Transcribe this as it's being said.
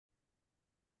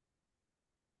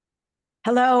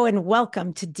Hello and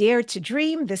welcome to Dare to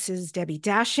Dream. This is Debbie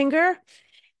Dachinger,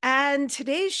 and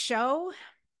today's show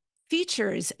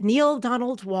features Neale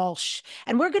Donald Walsch,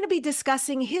 and we're going to be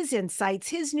discussing his insights,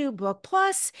 his new book,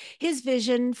 plus his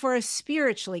vision for a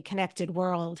spiritually connected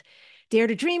world. Dare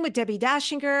to Dream with Debbie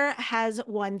Dachinger has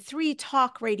won 3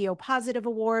 Talk Radio Positive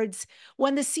Awards,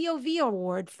 won the COV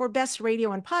Award for Best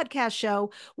Radio and Podcast Show.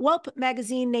 Whelp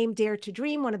magazine named Dare to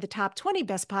Dream one of the top 20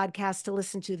 best podcasts to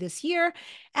listen to this year,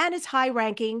 and is high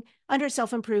ranking under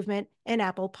self-improvement in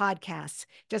Apple Podcasts.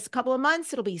 Just a couple of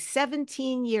months, it'll be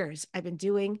 17 years I've been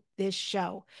doing this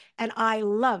show. And I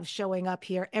love showing up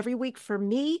here every week. For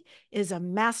me, is a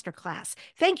masterclass.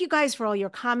 Thank you guys for all your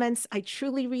comments. I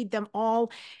truly read them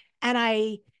all. And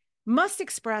I must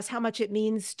express how much it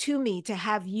means to me to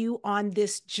have you on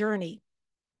this journey.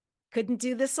 Couldn't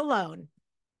do this alone.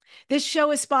 This show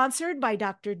is sponsored by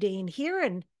Dr. Dane here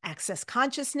and Access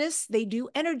Consciousness. They do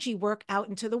energy work out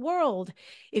into the world.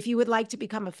 If you would like to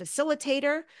become a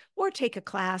facilitator or take a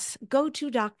class, go to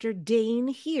Dr. Dane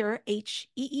here,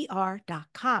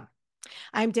 HEER.com.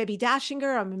 I'm Debbie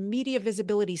Dachinger. I'm a media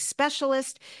visibility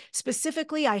specialist.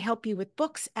 Specifically, I help you with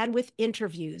books and with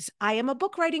interviews. I am a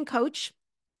book writing coach,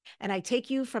 and I take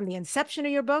you from the inception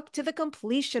of your book to the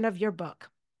completion of your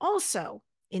book. Also,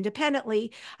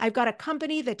 independently, I've got a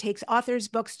company that takes authors'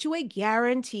 books to a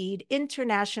guaranteed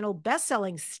international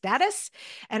best-selling status,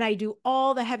 and I do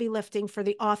all the heavy lifting for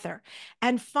the author.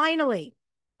 And finally,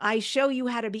 I show you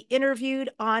how to be interviewed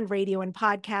on radio and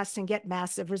podcasts and get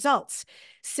massive results.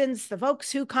 Since the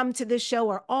folks who come to this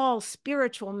show are all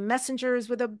spiritual messengers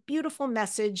with a beautiful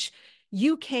message,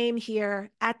 you came here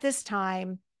at this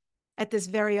time, at this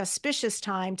very auspicious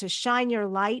time, to shine your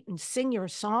light and sing your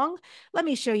song. Let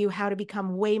me show you how to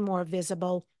become way more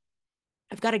visible.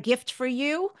 I've got a gift for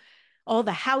you, all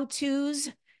the how-tos,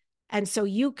 and so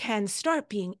you can start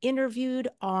being interviewed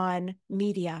on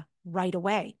media right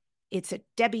away. It's at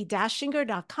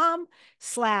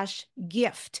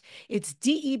DebbieDachinger.com/gift. It's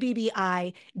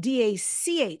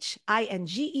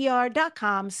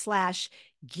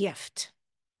DEBBIDACHINGER.com/gift.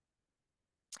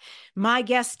 My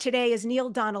guest today is Neale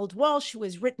Donald Walsch, who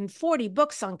has written 40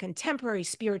 books on contemporary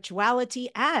spirituality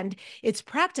and its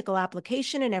practical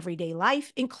application in everyday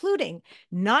life, including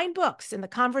 9 books in the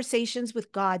Conversations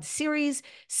with God series,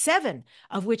 7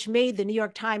 of which made the New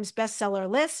York Times bestseller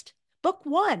list. Book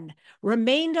 1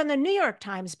 remained on the New York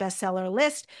Times bestseller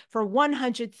list for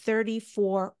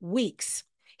 134 weeks.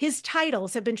 His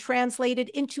titles have been translated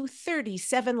into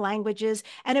 37 languages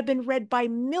and have been read by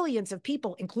millions of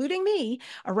people, including me,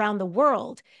 around the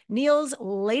world. Neale's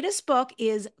latest book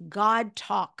is God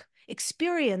Talk: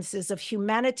 Experiences of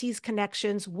Humanity's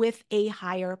Connections with a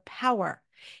Higher Power.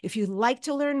 If you'd like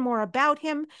to learn more about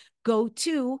him, go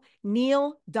to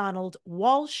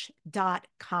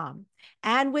nealedonaldwalsch.com.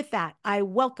 And with that, I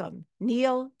welcome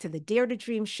Neale to the Dare to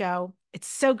Dream show. It's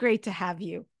so great to have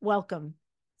you. Welcome.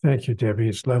 Thank you, Debbie.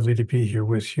 It's lovely to be here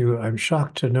with you. I'm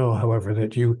shocked to know, however,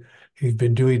 that you've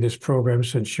been doing this program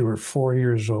since you were 4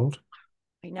 years old.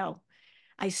 I know.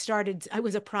 I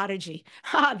was a prodigy,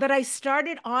 that I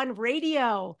started on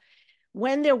radio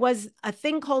when there was a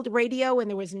thing called radio and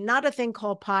there was not a thing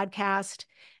called podcast.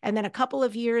 And then a couple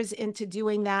of years into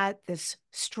doing that, this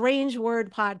strange word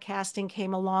podcasting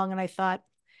came along, and I thought,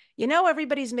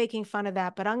 everybody's making fun of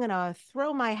that, but I'm going to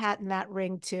throw my hat in that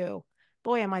ring too.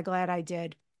 Boy, am I glad I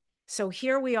did. So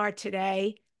here we are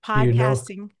today,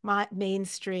 podcasting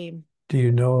mainstream. Do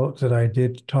you know that I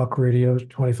did talk radio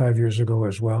 25 years ago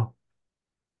as well?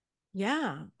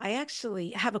 Yeah, I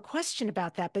actually have a question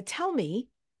about that, but tell me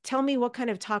what kind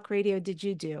of talk radio did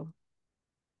you do?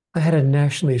 I had a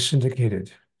nationally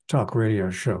syndicated talk radio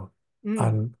show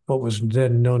on what was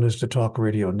then known as the Talk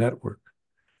Radio Network.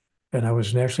 And I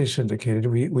was nationally syndicated.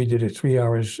 We did it 3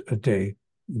 hours a day,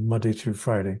 Monday through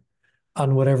Friday,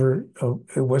 on whatever.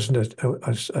 It wasn't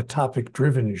a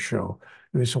topic-driven show.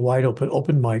 It was a wide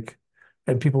open mic,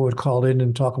 and people would call in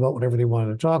and talk about whatever they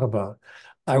wanted to talk about.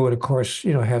 I would, of course,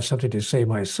 have something to say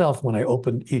myself when I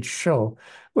opened each show,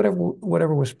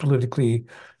 whatever was politically,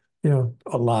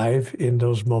 alive in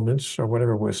those moments, or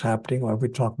whatever was happening. Or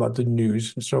we'd talk about the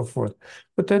news and so forth.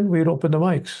 But then we'd open the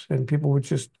mics, and people would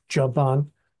just jump on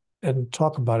and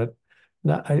talk about it.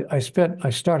 Now, I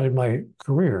started my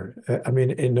career,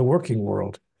 in the working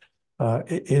world,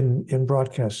 in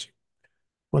broadcasting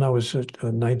when I was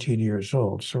 19 years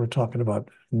old. So we're talking about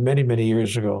many, many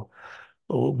years ago,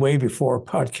 way before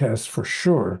podcasts for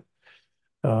sure.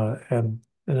 And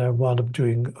I wound up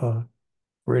doing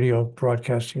radio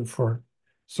broadcasting for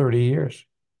 30 years.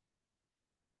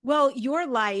 Well, your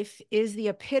life is the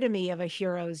epitome of a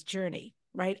hero's journey,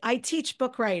 right? I teach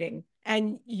book writing,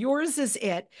 And yours is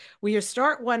it, where you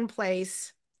start one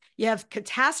place, you have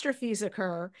catastrophes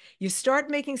occur, you start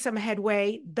making some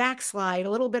headway, backslide, a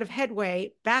little bit of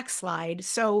headway, backslide.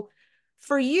 So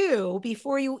for you,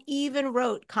 before you even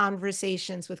wrote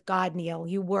Conversations with God, Neale,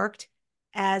 you worked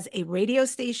as a radio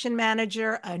station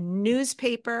manager, a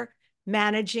newspaper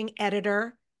managing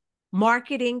editor,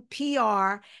 marketing,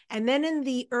 PR. And then in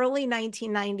the early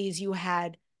 1990s, you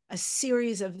had a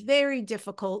series of very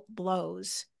difficult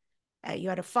blows. You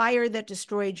had a fire that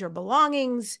destroyed your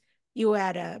belongings. You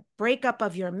had a breakup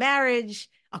of your marriage,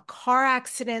 a car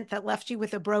accident that left you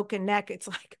with a broken neck. It's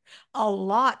like a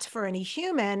lot for any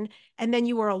human. And then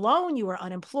you were alone, you were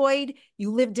unemployed,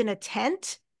 you lived in a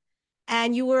tent,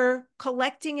 and you were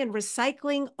collecting and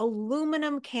recycling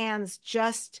aluminum cans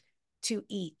just to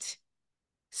eat.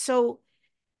 So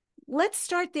let's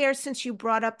start there, since you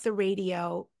brought up the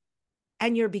radio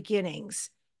and your beginnings.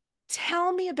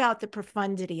 Tell me about the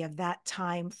profundity of that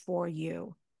time for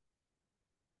you.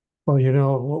 Well,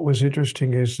 what was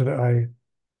interesting is that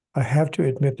I have to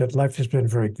admit that life has been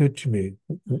very good to me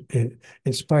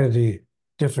in spite of the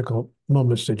difficult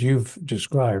moments that you've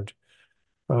described.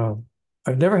 Uh,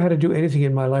 I've never had to do anything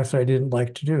in my life that I didn't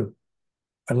like to do.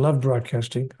 I love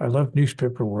broadcasting. I love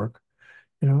newspaper work.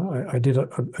 I did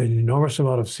an enormous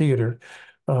amount of theater,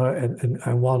 and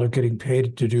I wound up getting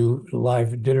paid to do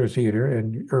live dinner theater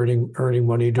and earning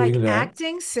money doing Like that.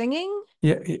 acting, singing?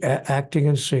 Yeah, acting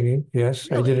and singing. Yes,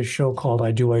 I did a Really? show called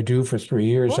I Do for 3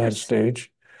 years Of on course.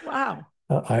 stage. Wow.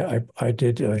 I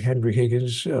did Henry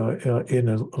Higgins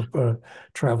in a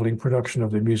traveling production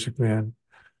of The Music Man,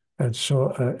 and so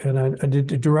and I did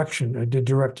the direction. I did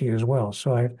directing as well.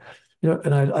 So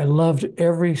and I loved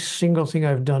every single thing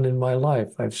I've done in my life.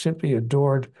 I've simply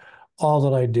adored all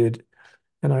that I did,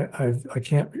 and I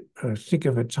can't think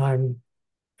of a time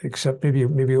except maybe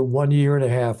 1 year and a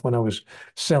half when I was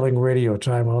selling radio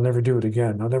time. I'll never do it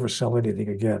again. I'll never sell anything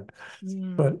again.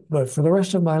 Mm. But for the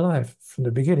rest of my life, from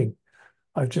the beginning,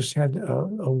 I've just had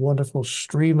a wonderful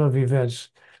stream of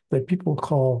events that people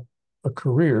call a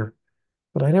career,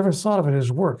 but I never thought of it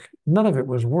as work. None of it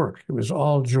was work. It was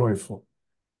all joyful.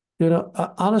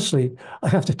 Honestly, I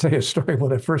have to tell you a story.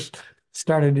 When I first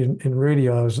started in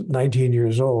radio, I was 19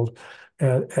 years old,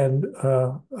 and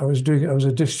I was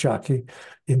a disc jockey.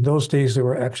 In those days, there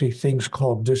were actually things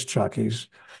called disc jockeys,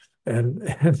 and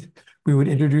we would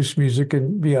introduce music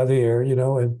and be on the air,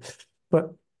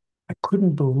 but I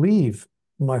couldn't believe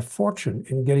my fortune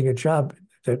in getting a job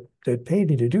that paid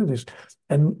me to do this.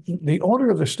 And the owner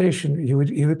of the station, he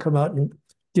would come out and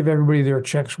give everybody their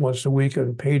checks once a week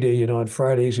on payday, on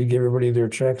Fridays, he'd give everybody their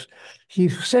checks. He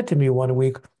said to me one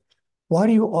week, "Why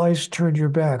do you always turn your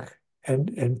back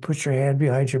and put your hand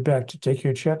behind your back to take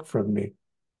your check from me?"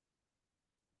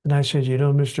 And I said,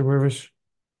 "Mr. Rivers,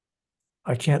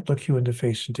 I can't look you in the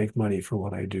face and take money for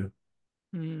what I do.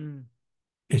 Mm.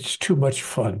 It's too much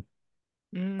fun."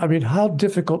 I Mm. mean, how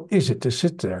difficult is it to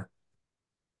sit there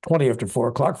 20 after 4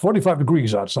 o'clock, 45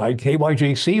 degrees outside,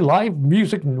 KYJC, live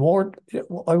music and more.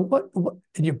 What?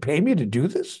 And you pay me to do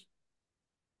this?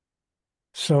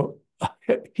 So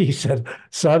he said,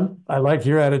 "Son, I like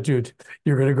your attitude.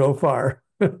 You're going to go far."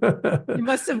 You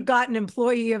must have gotten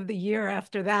Employee of the Year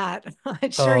after that.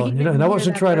 I'm sure Oh, he and didn't I hear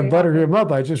wasn't that trying to very butter him often.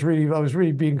 up. I was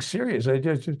really being serious.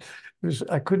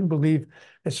 I couldn't believe.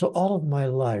 And so all of my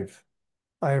life,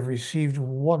 I have received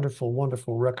wonderful,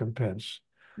 wonderful recompense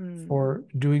Mm. for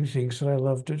doing things that I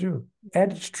love to do.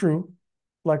 And it's true,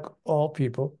 like all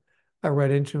people, I ran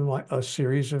into a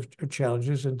series of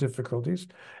challenges and difficulties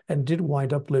and did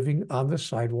wind up living on the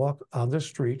sidewalk, on the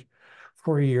street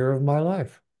for a year of my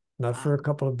life. Not for Wow. a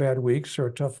couple of bad weeks or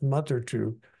a tough month or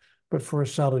two, but for a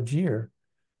solid year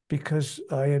because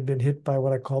I had been hit by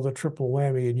what I call the triple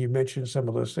whammy. And you mentioned some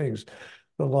of those things,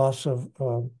 the loss of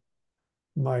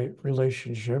my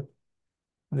relationship,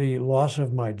 the loss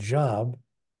of my job.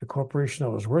 The corporation I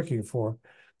was working for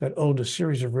that owned a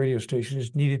series of radio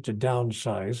stations needed to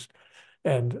downsize.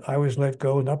 And I was let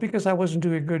go, not because I wasn't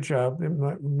doing a good job.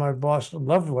 My boss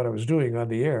loved what I was doing on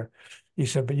the air. He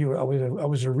said, "But I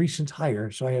was a recent hire,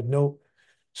 so I had no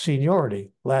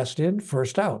seniority. Last in,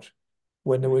 first out."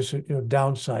 When there Right. was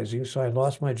downsizing, so I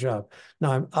lost my job.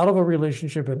 Now I'm out of a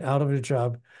relationship and out of a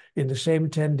job in the same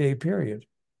 10-day period.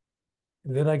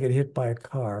 And then I get hit by a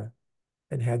car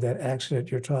and had that accident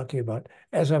you're talking about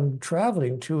as I'm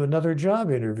traveling to another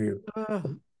job interview. Ugh.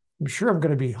 I'm sure I'm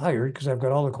going to be hired because I've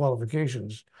got all the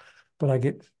qualifications, but I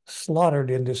get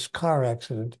slaughtered in this car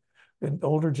accident. An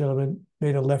older gentleman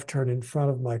made a left turn in front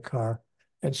of my car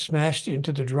and smashed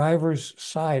into the driver's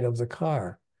side of the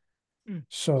car. Mm.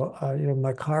 So,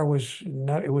 my car was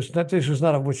not, it was not, this was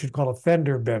not what you'd call a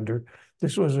fender bender.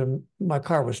 My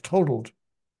car was totaled.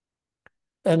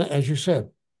 And as you said,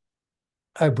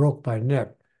 I broke my neck.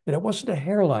 And it wasn't a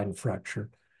hairline fracture.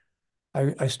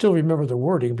 I still remember the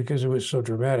wording because it was so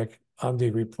dramatic on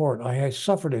the report. I had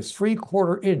suffered a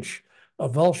 3/4 inch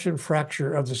avulsion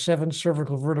fracture of the 7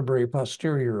 cervical vertebrae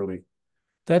posteriorly.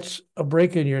 That's a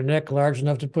break in your neck large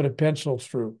enough to put a pencil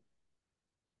through.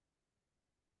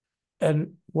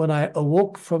 And when I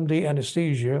awoke from the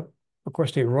anesthesia, of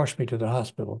course, they rushed me to the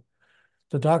hospital.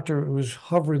 The doctor was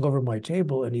hovering over my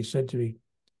table and he said to me,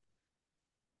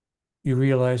 "You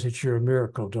realize that you're a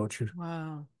miracle, don't you?"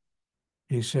 Wow.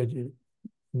 He said,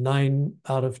 9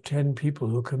 out of 10 people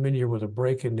who come in here with a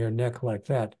break in their neck like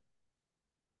that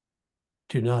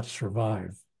do not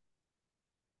survive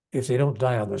if they don't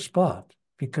die on the spot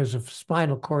because of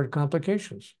spinal cord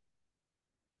complications.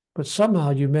 But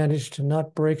somehow you managed to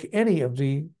not break any of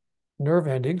the nerve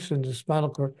endings in the spinal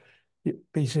cord.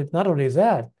 He said, not only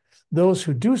that, those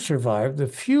who do survive, the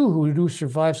few who do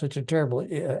survive such a terrible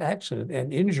accident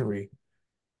and injury,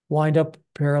 wind up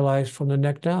paralyzed from the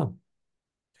neck down.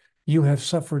 You have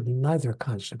suffered neither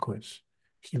consequence.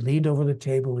 He leaned over the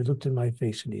table, he looked in my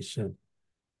face, and he said,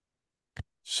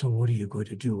 "So what are you going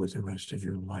to do with the rest of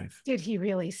your life?" Did he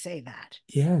really say that?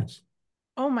 Yes.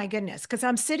 Oh my goodness. Because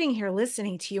I'm sitting here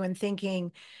listening to you and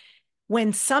thinking,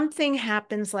 when something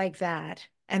happens like that,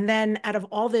 and then out of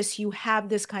all this, you have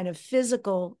this kind of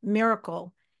physical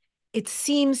miracle, it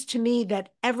seems to me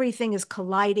that everything is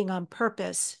colliding on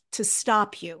purpose to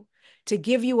stop you, to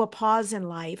give you a pause in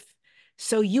life.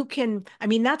 So you can, I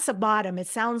mean, that's a bottom. It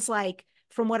sounds like,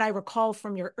 from what I recall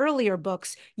from your earlier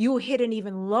books, you hit an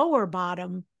even lower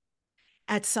bottom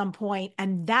at some point,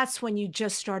 and that's when you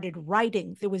just started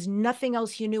writing. There was nothing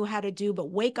else you knew how to do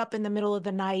but wake up in the middle of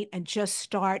the night and just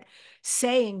start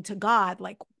saying to God,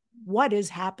 like, what is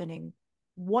happening?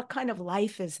 What kind of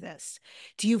life is this?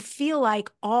 Do you feel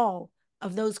like all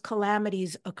of those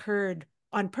calamities occurred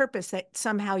on purpose, that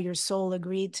somehow your soul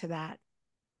agreed to that?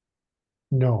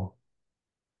 No.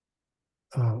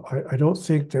 I don't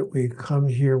think that we come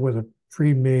here with a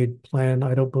pre-made plan.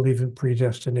 I don't believe in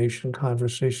predestination.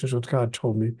 Conversations with God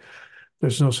told me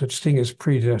there's no such thing as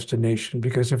predestination,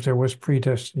 because if there was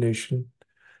predestination,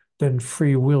 then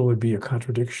free will would be a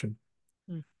contradiction.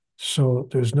 Mm. So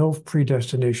there's no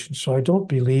predestination. So I don't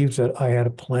believe that I had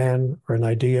a plan or an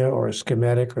idea or a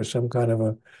schematic or some kind of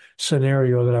a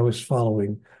scenario that I was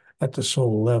following at the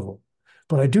soul level.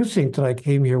 But I do think that I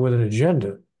came here with an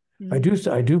agenda. I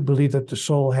do believe that the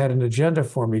soul had an agenda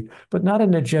for me, but not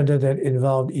an agenda that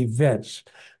involved events,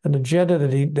 an agenda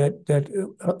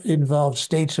that involved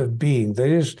states of being. That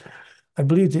is, I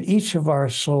believe that each of our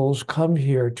souls come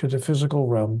here to the physical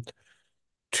realm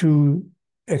to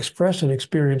express and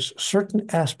experience certain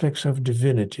aspects of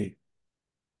divinity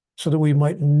so that we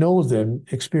might know them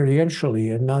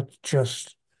experientially and not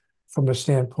just from a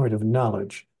standpoint of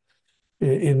knowledge.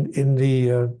 In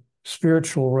the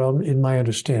spiritual realm, in my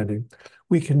understanding,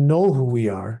 we can know who we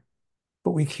are, but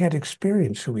we can't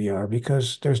experience who we are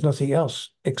because there's nothing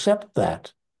else except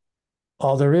that.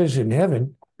 All there is in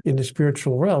heaven, in the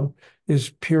spiritual realm, is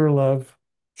pure love,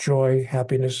 joy,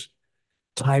 happiness,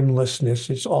 timelessness.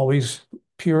 It's always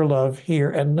pure love here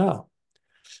and now.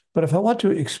 But if I want to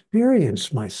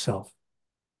experience myself,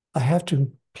 I have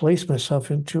to place myself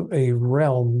into a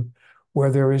realm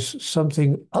where there is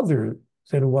something other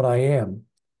than what I am.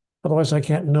 Otherwise, I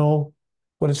can't know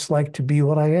what it's like to be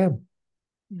what I am.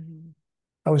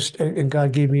 And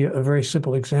God gave me a very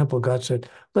simple example. God said,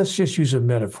 let's just use a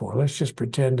metaphor. Let's just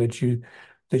pretend that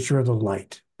you're the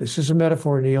light. This is a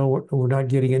metaphor, Neil. We're not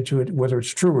getting into it, whether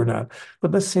it's true or not.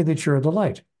 But let's say that you're the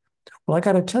light. Well, I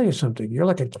got to tell you something. You're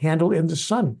like a candle in the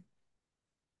sun.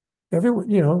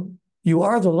 You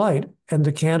are the light, and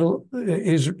the candle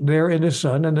is there in the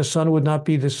sun, and the sun would not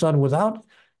be the sun without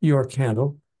your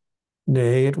candle.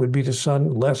 Nay, it would be the sun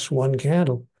less one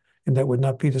candle, and that would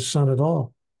not be the sun at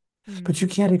all. But you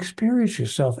can't experience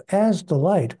yourself as the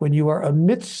light when you are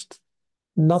amidst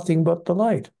nothing but the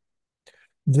light.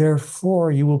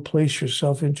 Therefore, you will place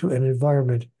yourself into an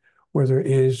environment where there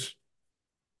is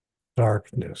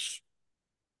darkness.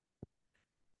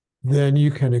 Then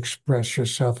you can express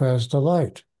yourself as the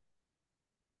light.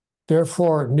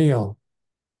 Therefore, Neil,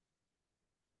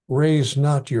 raise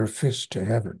not your fist to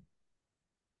heaven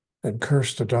and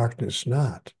curse the darkness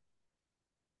not,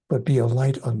 but be a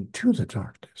light unto the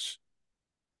darkness,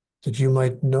 that you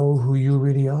might know who you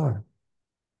really are,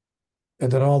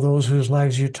 and that all those whose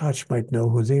lives you touch might know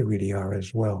who they really are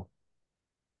as well.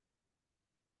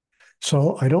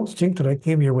 So I don't think that I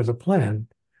came here with a plan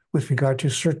with regard to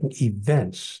certain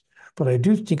events, but I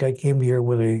do think I came here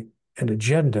with an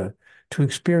agenda to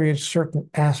experience certain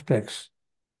aspects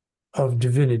of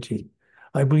divinity.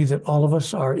 I believe that all of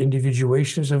us are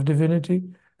individuations of divinity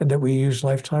and that we use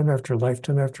lifetime after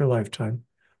lifetime after lifetime,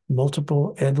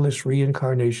 multiple endless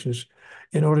reincarnations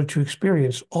in order to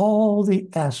experience all the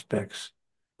aspects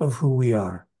of who we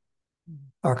are,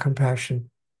 our compassion,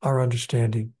 our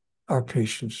understanding, our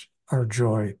patience, our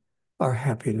joy, our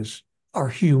happiness, our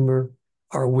humor,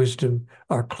 our wisdom,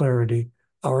 our clarity,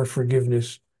 our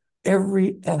forgiveness,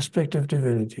 every aspect of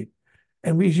divinity.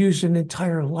 And we use an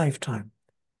entire lifetime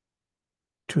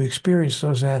to experience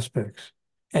those aspects.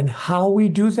 And how we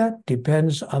do that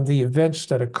depends on the events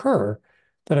that occur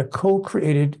that are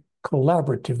co-created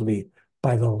collaboratively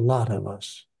by the lot of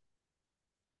us.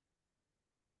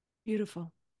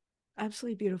 Beautiful.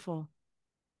 Absolutely beautiful.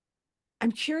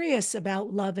 I'm curious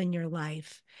about love in your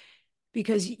life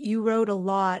because you wrote a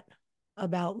lot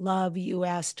about love. You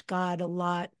asked God a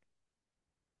lot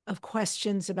of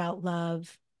questions about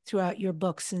love throughout your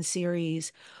books and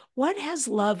series. What has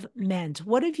love meant?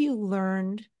 What have you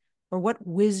learned, or what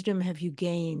wisdom have you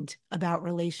gained about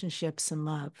relationships and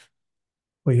love?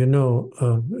 Well, you know,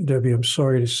 Debbie, I'm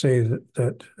sorry to say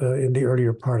that in the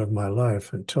earlier part of my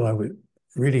life, until I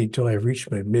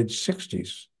reached my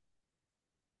mid-60s,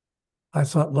 I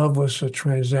thought love was a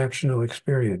transactional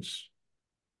experience.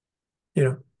 You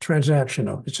know,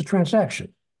 transactional. It's a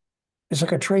transaction. It's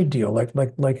like a trade deal, like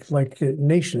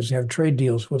nations have trade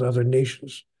deals with other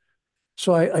nations.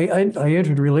 So I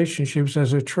entered relationships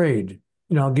as a trade.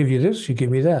 You know, I'll give you this, you give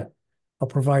me that. I'll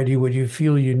provide you what you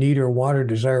feel you need or want or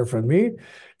desire from me,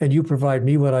 and you provide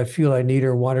me what I feel I need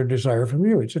or want or desire from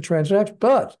you. It's a transaction.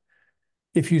 But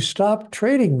if you stop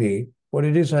trading me what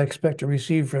it is I expect to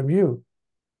receive from you,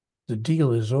 the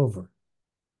deal is over.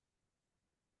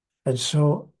 And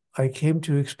so I came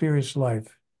to experience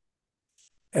life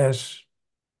as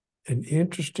an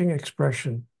interesting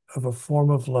expression of a form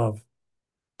of love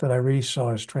that I really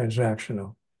saw as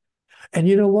transactional. And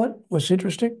you know what was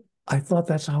interesting? I thought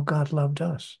that's how God loved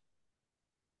us.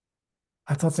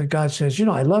 I thought that God says, you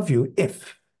know, I love you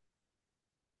if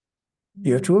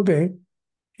you have to obey,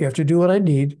 you have to do what I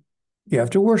need, you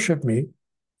have to worship me,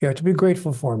 you have to be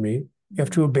grateful for me, you have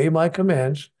to obey my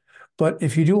commands. But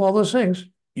if you do all those things,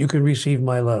 you can receive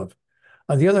my love.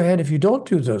 On the other hand, if you don't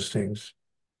do those things,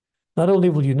 not only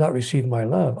will you not receive my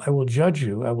love, I will judge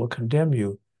you, I will condemn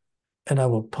you, and I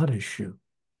will punish you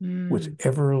with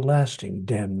everlasting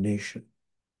damnation.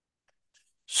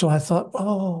 So I thought,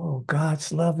 oh,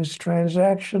 God's love is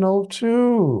transactional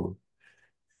too.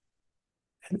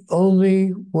 And only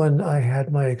when I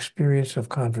had my experience of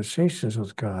conversations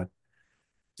with God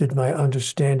did my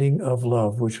understanding of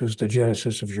love, which was the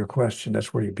genesis of your question,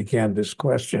 that's where you began this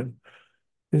question,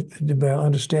 did my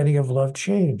understanding of love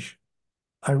change.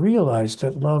 I realized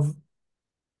that love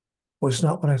was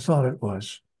not what I thought it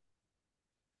was.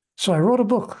 So I wrote a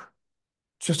book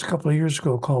just a couple of years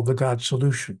ago called The God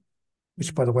Solution,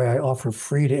 which, by the way, I offer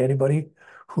free to anybody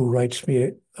who writes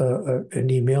me an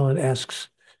email and asks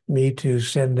me to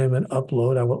send them an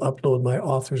upload. I will upload my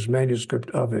author's manuscript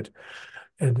of it,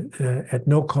 and at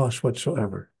no cost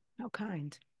whatsoever. How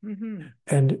kind. Mm-hmm.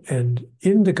 And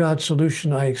in The God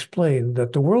Solution, I explain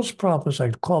that the world's problems,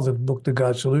 I call the book The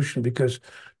God Solution because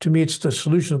to me it's the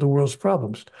solution of the world's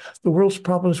problems. The world's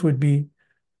problems would be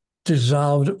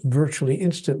dissolved virtually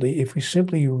instantly if we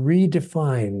simply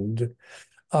redefined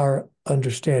our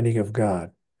understanding of God.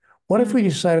 What if we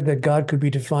decided that God could be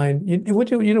defined? You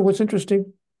know what's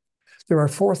interesting? There are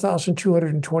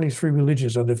 4,223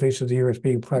 religions on the face of the earth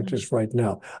being practiced right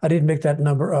now. I didn't make that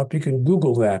number up. You can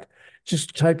Google that.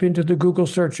 Just type into the Google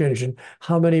search engine,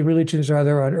 how many religions are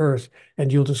there on earth?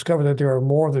 And you'll discover that there are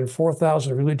more than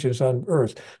 4,000 religions on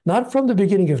earth, not from the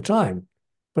beginning of time,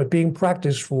 but being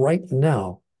practiced right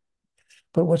now.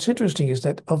 But what's interesting is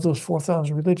that of those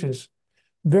 4,000 religions,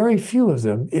 very few of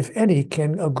them, if any,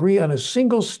 can agree on a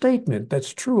single statement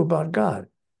that's true about God.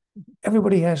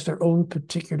 Everybody has their own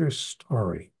particular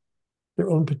story, their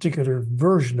own particular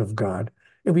version of God,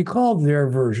 and we call their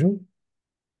version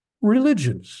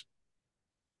religions.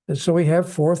 And so we have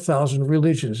 4,000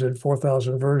 religions and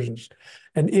 4,000 versions.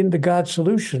 And in the God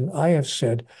Solution, I have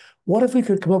said, what if we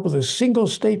could come up with a single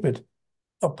statement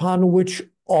upon which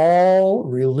all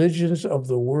religions of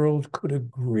the world could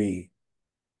agree?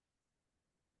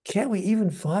 Can't we even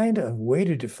find a way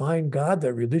to define God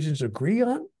that religions agree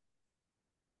on?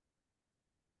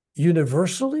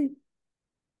 Universally?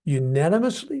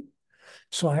 Unanimously?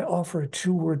 So I offer a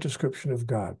two-word description of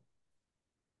God: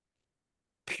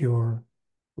 pure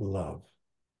love.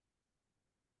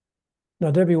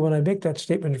 Now, Debbie, when I make that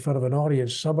statement in front of an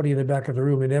audience, somebody in the back of the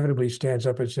room inevitably stands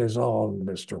up and says, oh,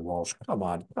 Mr. Walsh, come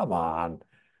on, come on.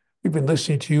 We've been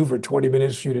listening to you for 20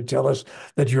 minutes for you to tell us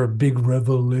that your big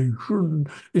revelation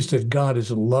is that God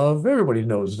is love. Everybody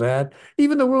knows that.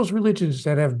 Even the world's religions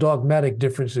that have dogmatic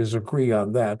differences agree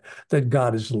on that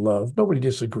God is love. Nobody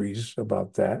disagrees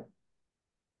about that.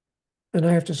 And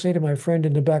I have to say to my friend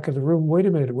in the back of the room, wait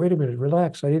a minute,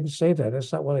 relax. I didn't say that.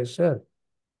 That's not what I said.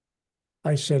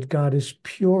 I said God is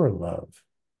pure love.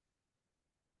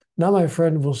 Now my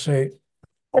friend will say,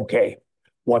 okay,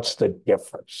 what's the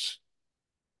difference?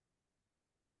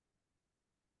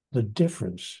 The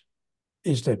difference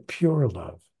is that pure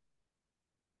love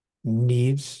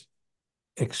needs,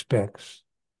 expects,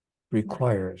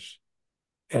 requires,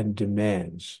 and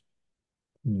demands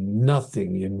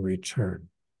nothing in return.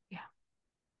 Yeah.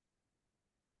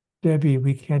 Debbie,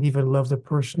 we can't even love the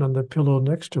person on the pillow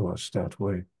next to us that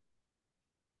way.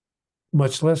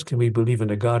 Much less can we believe in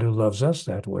a God who loves us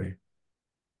that way.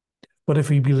 But if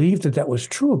we believed that that was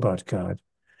true about God,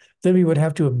 then we would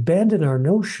have to abandon our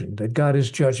notion that God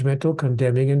is judgmental,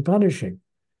 condemning, and punishing.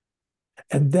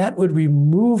 And that would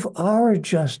remove our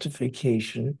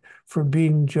justification for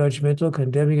being judgmental,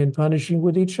 condemning, and punishing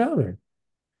with each other.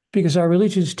 Because our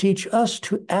religions teach us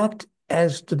to act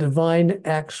as the divine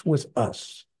acts with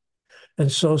us.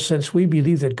 And so, since we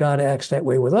believe that God acts that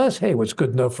way with us, hey, what's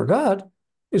good enough for God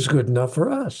is good enough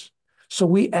for us. So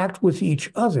we act with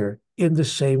each other in the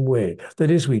same way.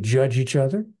 That is, we judge each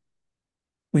other,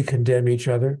 we condemn each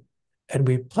other, and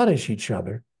we punish each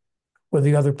other when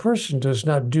the other person does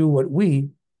not do what we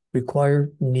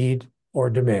require, need, or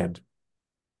demand.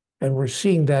 And we're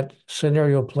seeing that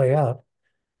scenario play out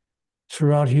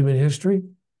throughout human history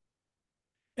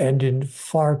and in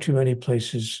far too many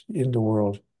places in the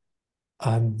world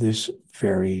on this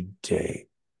very day.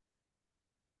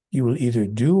 You will either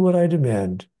do what I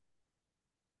demand,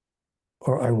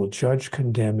 or I will judge,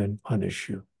 condemn, and punish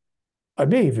you. I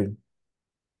may even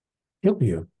kill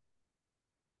you.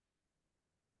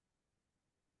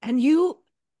 And you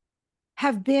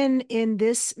have been in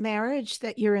this marriage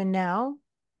that you're in now,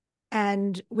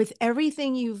 and with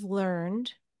everything you've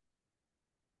learned,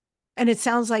 and it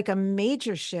sounds like a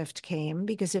major shift came,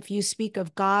 because if you speak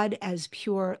of God as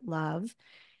pure love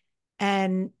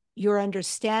and your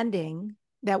understanding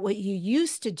that what you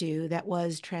used to do that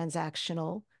was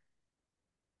transactional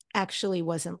actually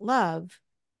wasn't love,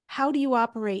 how do you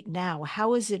operate now?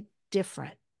 How is it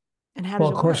different? And how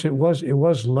Well, does of it course, work? it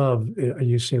was love.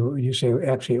 You say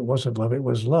actually it wasn't love. It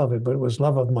was love, but it was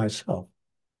love of myself.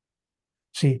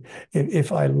 See,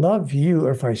 if I love you,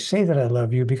 or if I say that I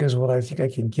love you because of what I think I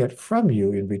can get from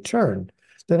you in return,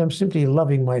 then I'm simply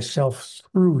loving myself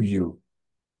through you.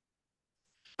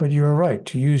 But you're right,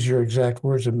 to use your exact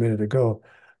words a minute ago,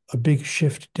 a big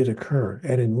shift did occur.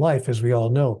 And in life, as we all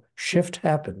know, shift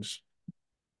happens.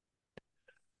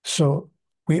 So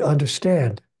we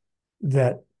understand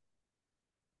that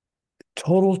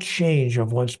total change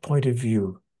of one's point of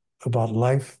view about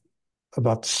life,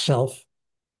 about self,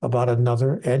 about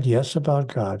another, and yes,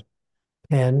 about God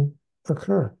can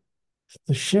occur.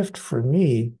 The shift for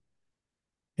me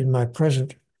in my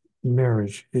present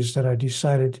marriage is that I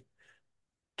decided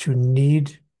to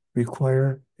need,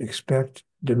 require, expect,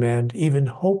 demand, even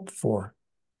hope for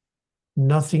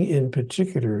nothing in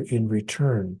particular in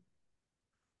return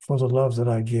for the love that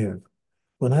I give.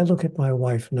 When I look at my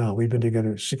wife now, we've been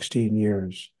together 16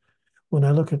 years. When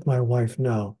I look at my wife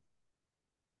now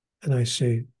and I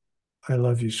say, I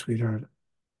love you, sweetheart.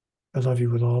 I love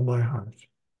you with all my heart.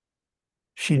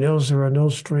 She knows there are no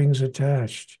strings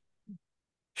attached.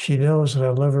 She knows that I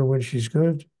love her when she's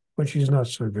good, when she's not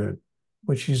so good,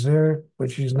 when she's there, when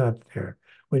she's not there,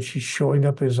 when she's showing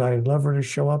up as I love her to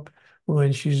show up,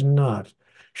 when she's not.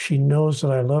 She knows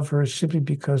that I love her simply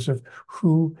because of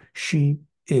who she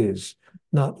is,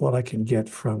 not what I can get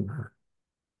from her.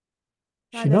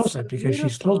 God, She that's knows so that because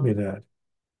she's told me beautiful.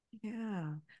 that.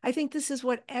 Yeah. I think this is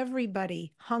what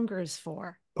everybody hungers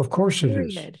for, Of course it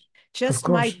is. period. Of Just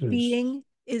my course it is. being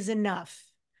is enough.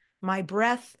 My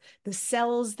breath, the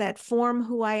cells that form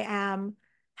who I am,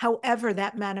 however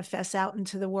that manifests out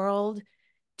into the world,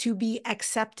 to be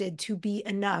accepted, to be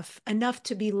enough, enough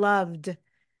to be loved,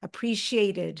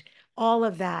 appreciated, all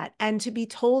of that, and to be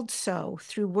told so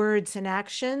through words and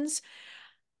actions.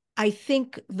 I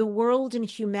think the world and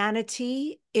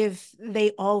humanity, if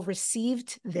they all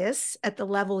received this at the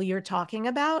level you're talking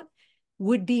about,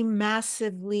 would be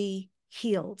massively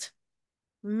healed.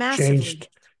 Massively.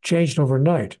 Changed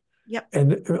overnight. Yep.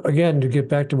 And again, to get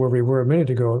back to where we were a minute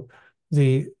ago,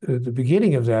 the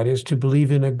beginning of that is to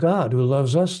believe in a God who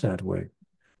loves us that way.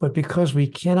 But because we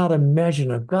cannot imagine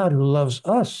a God who loves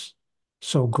us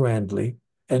so grandly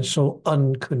and so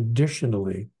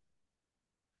unconditionally,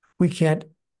 we can't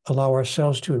allow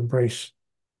ourselves to embrace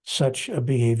such a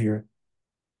behavior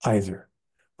either.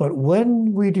 But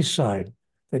when we decide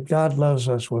that God loves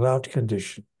us without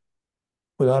condition,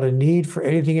 without a need for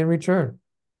anything in return,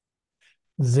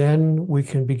 then we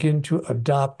can begin to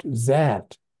adopt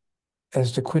that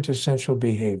as the quintessential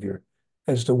behavior,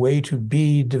 as the way to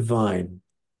be divine.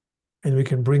 And we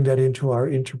can bring that into our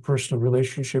interpersonal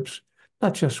relationships,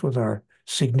 not just with our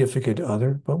significant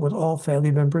other, but with all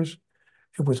family members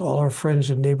and with all our friends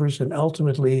and neighbors, and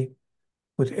ultimately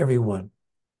with everyone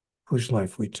whose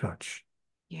life we touch.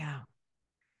 Yeah.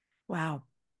 Wow.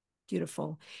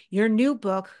 Beautiful. Your new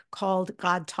book, called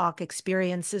God Talk: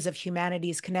 Experiences of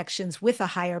Humanity's Connections with a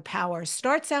Higher Power,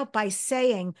 starts out by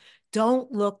saying,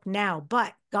 don't look now,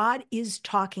 but God is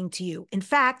talking to you. In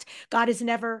fact, God is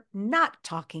never not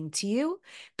talking to you.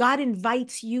 God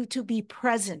invites you to be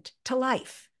present to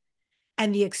life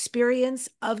and the experience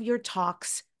of your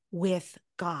talks with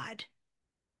God.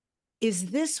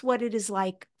 Is this what it is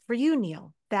like for you,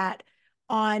 Neale, that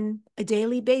on a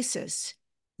daily basis,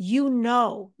 you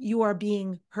know you are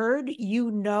being heard, you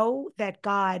know that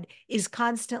God is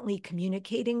constantly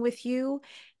communicating with you,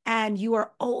 and you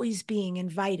are always being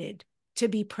invited to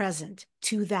be present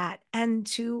to that and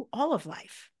to all of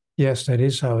life? Yes, that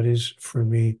is how it is for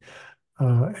me.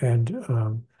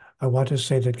 And I want to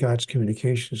say that God's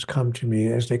communications come to me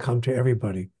as they come to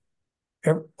everybody.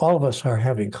 All of us are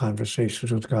having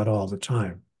conversations with God all the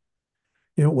time.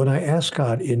 You know, when I asked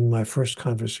God in my first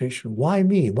conversation, why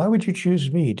me? Why would you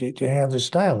choose me to have this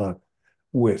dialogue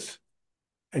with?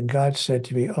 And God said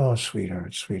to me, oh,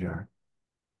 sweetheart, sweetheart,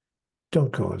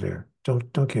 don't go there.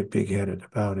 Don't get big-headed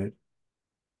about it.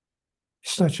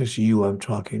 It's not just you I'm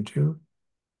talking to.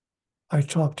 I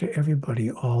talk to everybody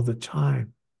all the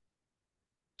time.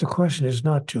 The question is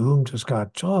not to whom does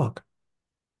God talk?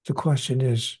 The question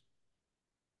is,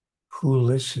 who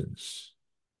listens?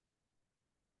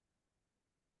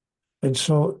 And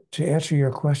so, to answer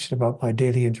your question about my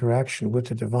daily interaction with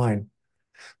the divine,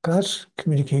 God's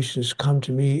communications come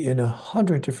to me in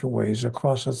 100 different ways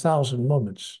across 1,000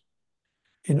 moments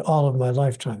in all of my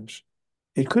lifetimes.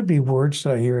 It could be words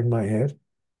that I hear in my head.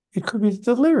 It could be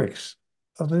the lyrics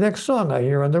of the next song I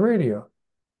hear on the radio.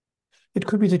 It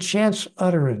could be the chance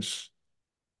utterance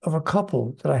of a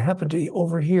couple that I happen to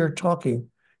overhear talking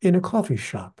in a coffee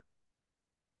shop.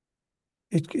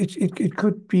 It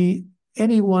could be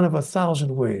any one of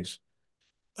 1,000 ways.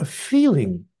 A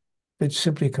feeling that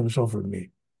simply comes over me,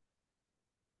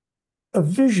 a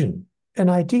vision, an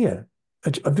idea,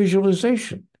 a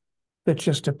visualization that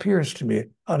just appears to me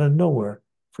out of nowhere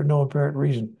for no apparent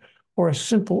reason, or a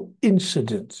simple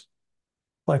incident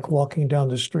like walking down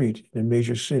the street in a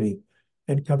major city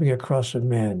and coming across a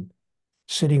man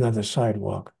sitting on the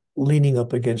sidewalk, leaning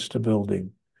up against a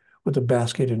building with a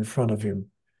basket in front of him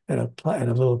and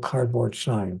a little cardboard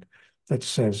sign that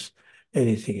says,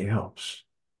 anything helps.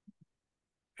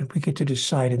 And we get to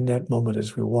decide in that moment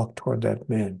as we walk toward that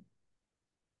man,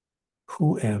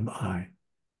 who am I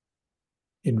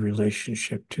in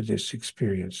relationship to this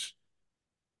experience?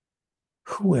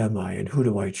 Who am I and who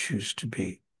do I choose to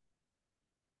be?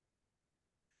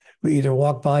 We either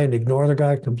walk by and ignore the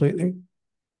guy completely,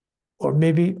 or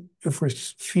maybe if we're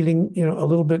feeling, a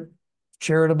little bit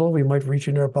charitable, we might reach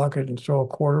into our pocket and throw a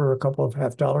quarter or a couple of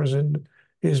half dollars in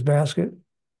his basket,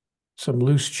 some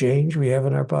loose change we have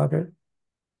in our pocket.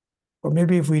 Or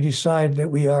maybe if we decide that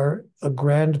we are a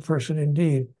grand person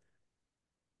indeed,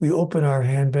 we open our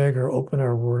handbag or open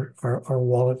our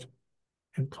wallet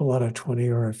and pull out a 20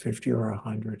 or a 50 or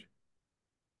 100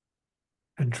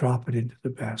 and drop it into the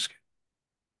basket.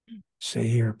 Say,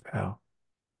 here, pal.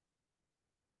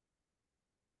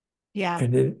 Yeah.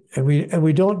 And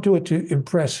we don't do it to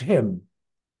impress him.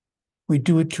 We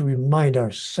do it to remind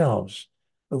ourselves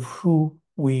of who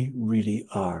we really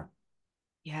are.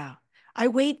 Yeah. I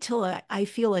wait till I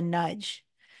feel a nudge,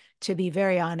 to be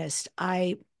very honest.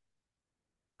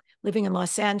 Living in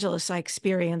Los Angeles, I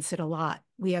experience it a lot.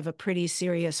 We have a pretty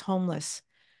serious homeless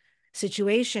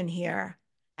situation here.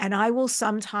 And I will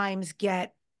sometimes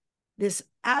get this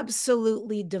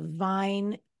absolutely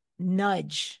divine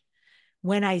nudge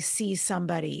when I see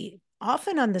somebody,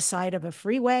 often on the side of a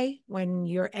freeway, when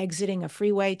you're exiting a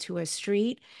freeway to a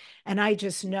street. And I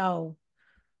just know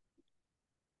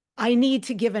I need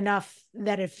to give enough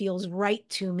that it feels right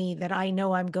to me, that I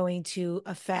know I'm going to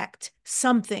affect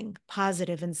something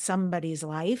positive in somebody's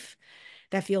life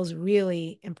that feels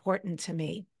really important to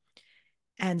me.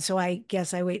 And so I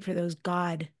guess I wait for those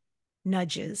God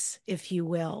nudges, if you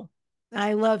will. And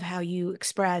I love how you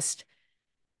expressed,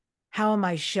 how am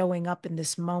I showing up in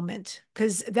this moment?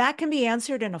 Because that can be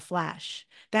answered in a flash.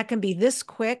 That can be this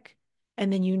quick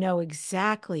And then you know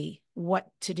exactly what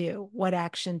to do, what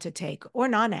action to take or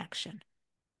non-action.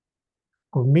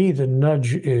 For me, the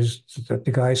nudge is that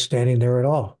the guy's standing there at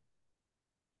all.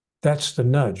 That's the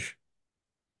nudge.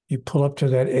 You pull up to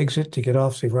that exit to get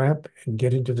off the ramp and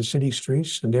get into the city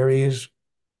streets, and there he is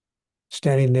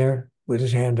standing there with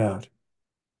his hand out.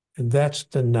 And that's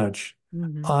the nudge.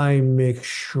 Mm-hmm. I make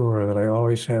sure that I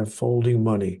always have folding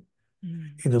money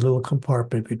Mm-hmm. in the little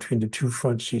compartment between the two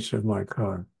front seats of my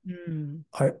car. Mm-hmm.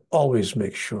 I always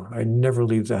make sure I never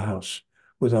leave the house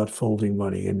without folding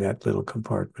money in that little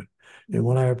compartment. And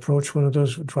when I approach one of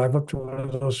those, drive up to one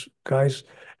of those guys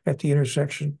at the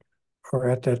intersection or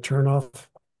at that turnoff,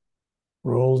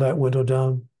 roll that window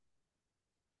down,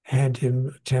 hand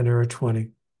him a 10 or a 20.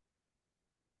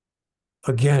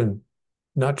 Again,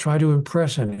 not try to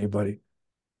impress anybody,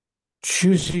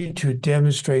 choosing to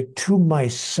demonstrate to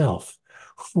myself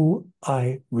who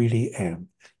I really am,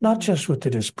 not just with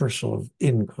the dispersal of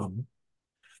income,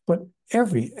 but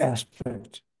every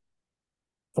aspect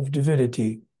of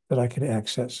divinity that I can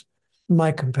access.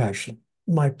 My compassion,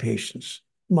 my patience,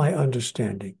 my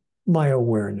understanding, my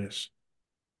awareness.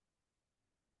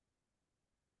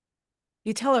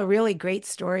 You tell a really great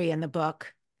story in the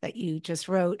book that you just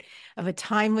wrote of a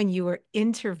time when you were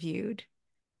interviewed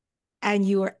and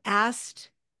you were asked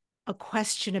a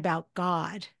question about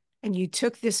God, and you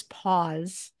took this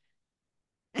pause,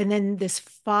 and then this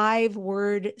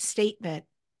 5-word statement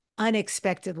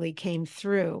unexpectedly came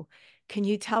through. Can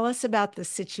you tell us about the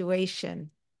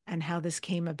situation and how this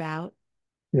came about?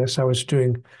 Yes, I was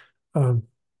doing an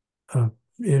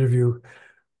interview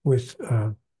with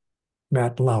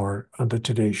Matt Lauer on the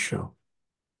Today Show.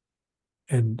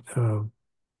 And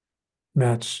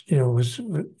Matt's, he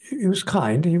was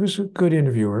kind. He was a good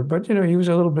interviewer, but, he was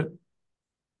a little bit,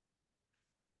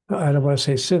 I don't want to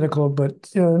say cynical, but,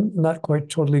 not quite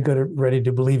totally good at ready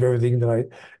to believe everything that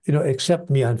accept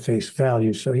me on face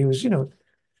value. So he was, kind of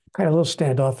a little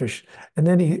standoffish. And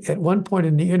then at one point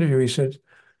in the interview, he said,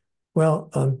 well,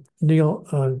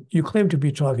 Neale, you claim to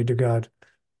be talking to God.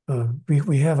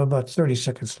 We have about 30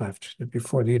 seconds left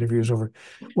before the interview is over.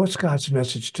 What's God's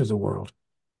message to the world?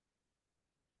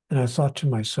 And I thought to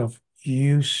myself,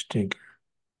 you stinker.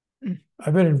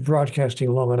 I've been in broadcasting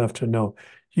long enough to know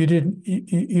you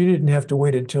didn't have to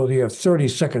wait until you have 30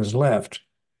 seconds left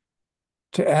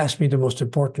to ask me the most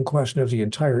important question of the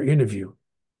entire interview.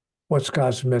 What's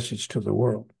God's message to the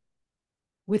world?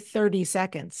 With 30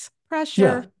 seconds. Yeah.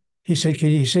 Pressure. He said,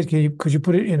 could you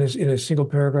put it in a single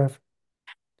paragraph?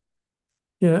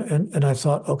 Yeah. And I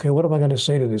thought, okay, what am I going to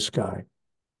say to this guy?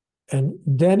 And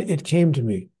then it came to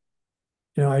me.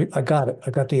 I got it. I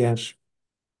got the answer.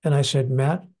 And I said,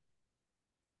 Matt,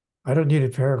 I don't need a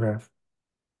paragraph.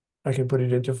 I can put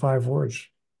it into 5 words.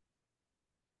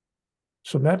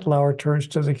 So Matt Lauer turns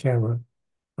to the camera.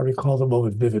 I recall the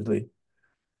moment vividly.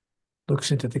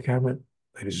 Looks into the camera.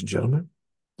 Ladies and gentlemen,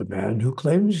 the man who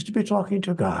claims to be talking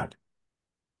to God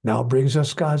now brings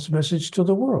us God's message to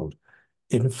the world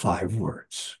in 5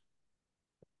 words.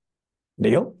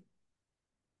 Neale?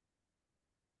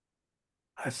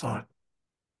 I thought,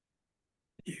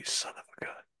 you son of a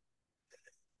gun.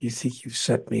 You think you've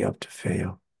set me up to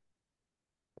fail?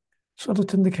 So I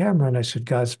looked in the camera and I said,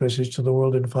 God's message to the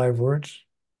world in 5 words.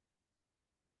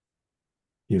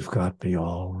 You've got me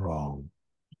all wrong.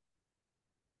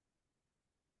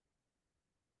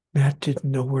 Matt didn't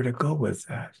know where to go with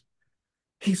that.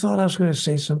 He thought I was going to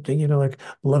say something, like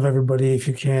love everybody if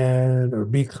you can, or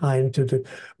be kind to the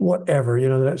whatever,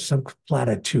 that's some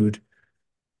platitude.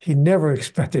 He never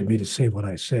expected me to say what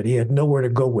I said. He had nowhere to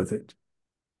go with it.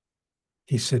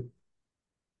 He said,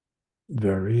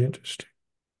 very interesting.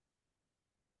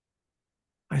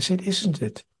 I said, isn't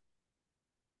it?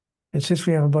 And since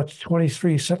we have about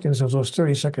 23 seconds of those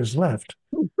 30 seconds left,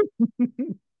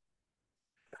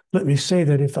 let me say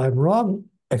that if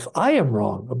I am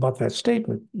wrong about that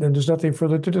statement, then there's nothing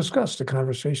further to discuss. The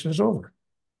conversation is over.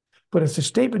 But if the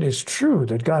statement is true,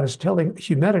 that God is telling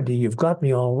humanity, you've got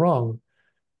me all wrong,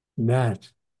 Matt,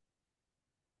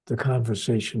 the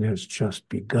conversation has just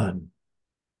begun.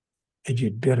 And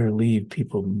you'd better leave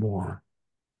people more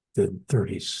than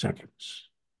 30 seconds.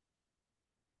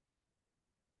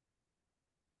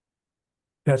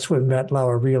 That's when Matt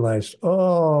Lauer realized,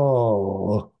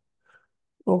 oh,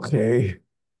 okay.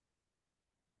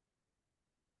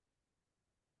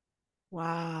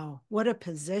 Wow, what a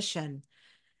position.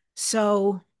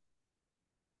 So,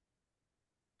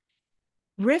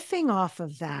 riffing off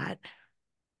of that,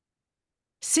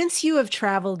 since you have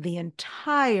traveled the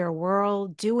entire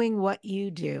world doing what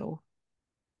you do,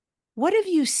 what have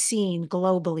you seen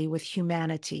globally with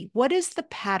humanity? What is the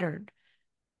pattern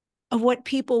of what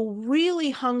people really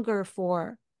hunger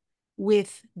for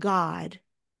with God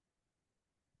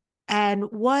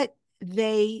and what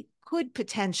they could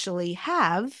potentially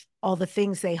have, all the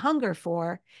things they hunger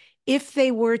for, if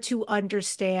they were to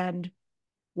understand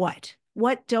what?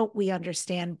 What don't we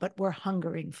understand, but we're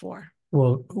hungering for?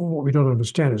 Well, what we don't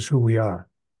understand is who we are.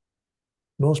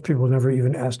 Most people never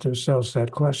even ask themselves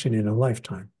that question in a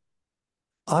lifetime.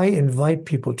 I invite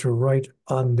people to write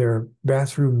on their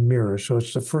bathroom mirror, so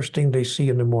it's the first thing they see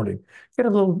in the morning. Get a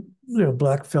little,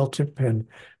 black felt tip pen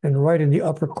and write in the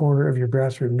upper corner of your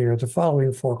bathroom mirror the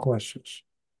following 4 questions.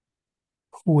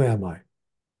 Who am I?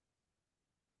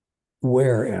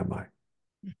 Where am I?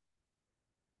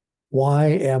 Why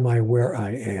am I where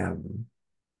I am?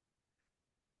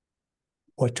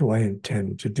 What do I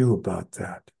intend to do about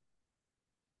that?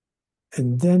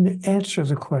 And then answer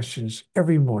the questions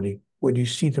every morning when you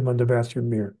see them on the bathroom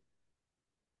mirror.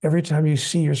 Every time you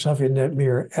see yourself in that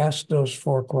mirror, ask those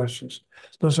 4 questions.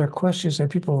 Those are questions that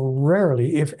people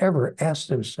rarely, if ever, ask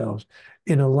themselves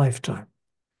in a lifetime.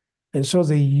 And so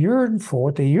they yearn for,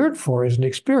 what they yearn for is an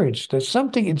experience that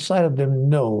something inside of them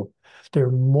know they're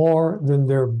more than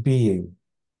their being.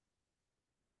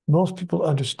 Most people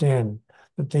understand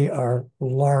that they are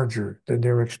larger than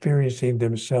they're experiencing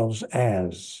themselves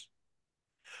as,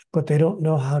 but they don't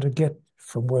know how to get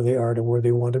from where they are to where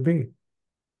they want to be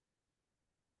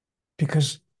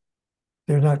because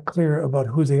they're not clear about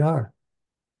who they are.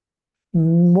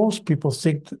 Most people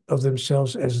think of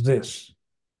themselves as this.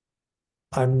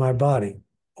 I'm my body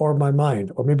or my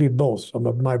mind, or maybe both.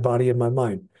 I'm my body and my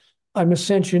mind. I'm a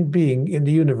sentient being in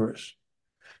the universe.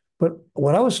 But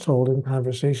what I was told in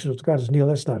conversations with God is, Neil,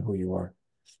 that's not who you are.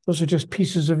 Those are just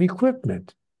pieces of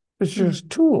equipment. It's just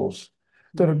tools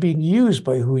that are being used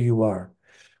by who you are.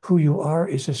 Who you are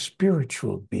is a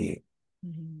spiritual being.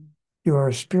 You are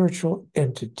a spiritual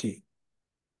entity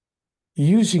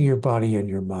using your body and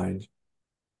your mind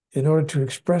in order to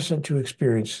express and to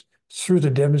experience through the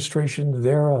demonstration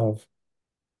thereof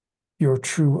your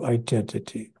true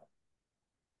identity.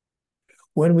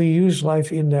 When we use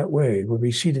life in that way, when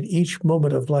we see that each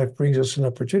moment of life brings us an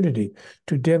opportunity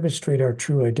to demonstrate our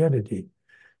true identity,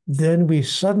 then we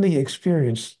suddenly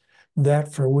experience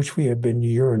that for which we have been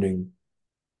yearning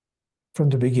from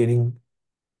the beginning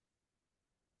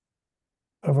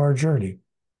of our journey.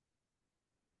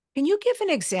 Can you give an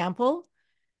example?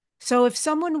 So if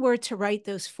someone were to write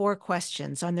those 4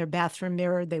 questions on their bathroom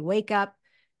mirror, they wake up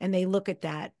and they look at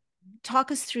that.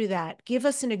 Talk us through that. Give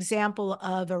us an example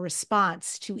of a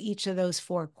response to each of those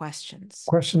 4 questions.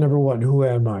 Question number 1, who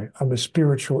am I? I'm a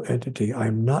spiritual entity. I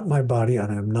am not my body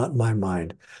and I'm not my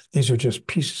mind. These are just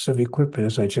pieces of equipment,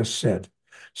 as I just said.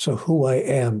 So who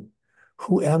am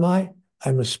I?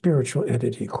 I'm a spiritual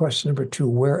entity. Question number 2,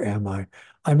 where am I?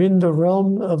 I'm in the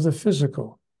realm of the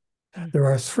physical. There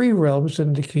are 3 realms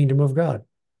in the kingdom of God: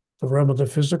 the realm of the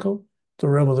physical, the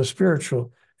realm of the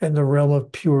spiritual, and the realm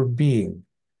of pure being,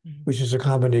 which is a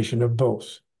combination of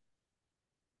both.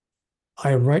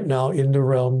 I am right now in the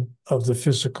realm of the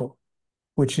physical,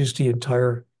 which is the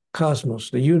entire cosmos,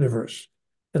 the universe.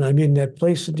 And I'm in that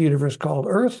place in the universe called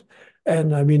Earth,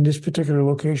 and I'm in this particular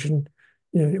location,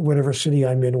 whatever city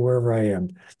I'm in, wherever I am.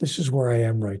 This is where I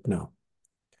am right now.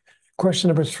 Question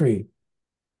number 3,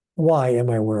 why am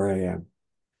I where I am?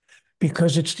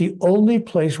 Because it's the only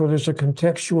place where there's a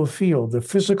contextual field. The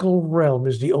physical realm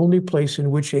is the only place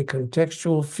in which a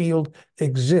contextual field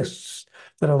exists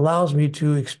that allows me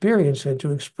to experience and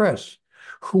to express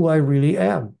who I really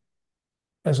am,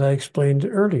 as I explained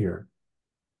earlier.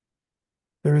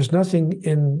 There is nothing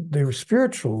in the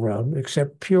spiritual realm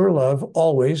except pure love,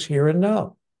 always here and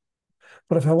now.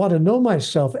 But if I want to know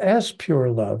myself as pure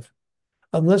love,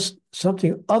 unless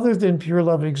something other than pure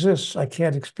love exists, I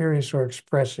can't experience or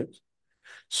express it.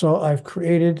 So I've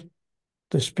created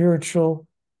the spiritual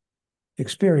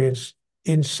experience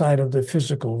inside of the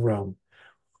physical realm.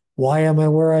 Why am I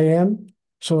where I am?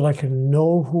 So that I can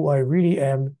know who I really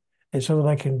am, and so that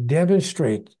I can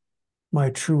demonstrate my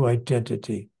true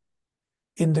identity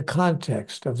in the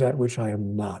context of that which I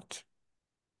am not.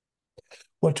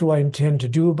 What do I intend to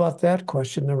do about that?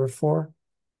 Question number 4.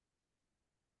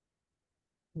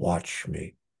 Watch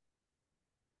me.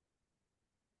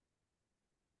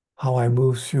 How I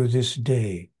move through this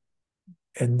day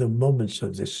and the moments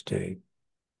of this day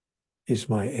is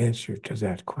my answer to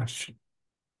that question.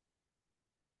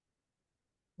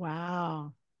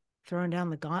 Wow. Throwing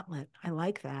down the gauntlet. I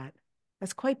like that.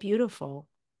 That's quite beautiful.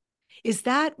 Is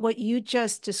that what you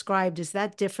just described? Is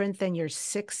that different than your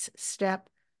 6-step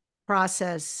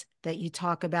process that you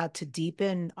talk about to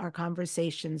deepen our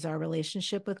conversations, our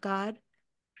relationship with God?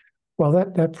 Well,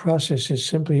 that process is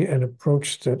simply an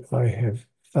approach that I have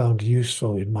found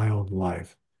useful in my own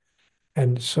life.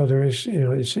 And so there is,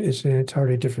 it's an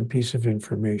entirely different piece of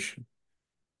information.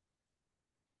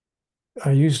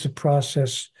 I use the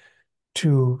process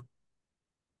to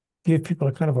give people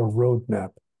a kind of a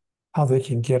roadmap, how they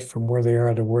can get from where they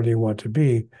are to where they want to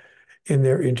be in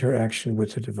their interaction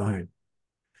with the divine.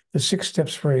 The 6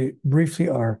 steps very briefly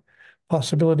are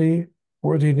possibility,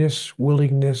 worthiness,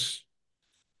 willingness,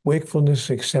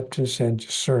 wakefulness, acceptance, and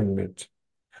discernment.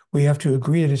 We have to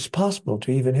agree that it's possible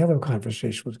to even have a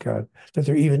conversation with God, that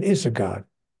there even is a God.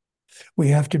 We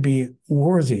have to be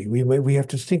worthy. We have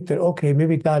to think that, okay,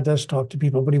 maybe God does talk to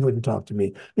people, but he wouldn't talk to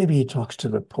me. Maybe he talks to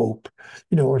the Pope,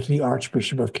 or to the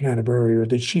Archbishop of Canterbury, or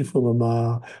the Chief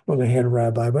Ulama, or the head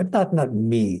rabbi, but not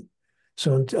me.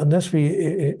 So unless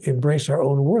we embrace our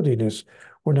own worthiness,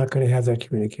 we're not going to have that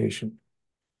communication.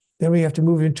 Then we have to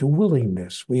move into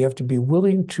willingness. We have to be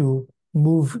willing to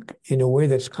move in a way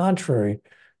that's contrary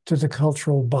to the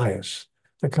cultural bias.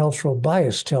 The cultural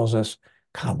bias tells us,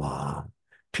 come on,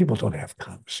 people don't have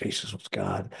conversations with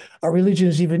God. Our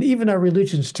religions, even our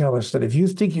religions tell us that if you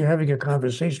think you're having a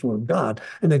conversation with God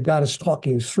and that God is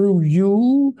talking through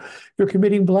you, you're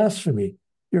committing blasphemy.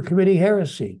 You're committing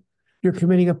heresy. You're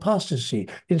committing apostasy.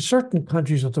 In certain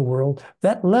countries of the world,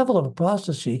 that level of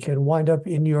apostasy can wind up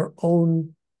in your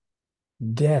own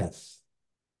death.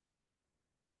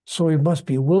 So we must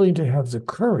be willing to have the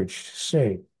courage to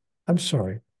say, I'm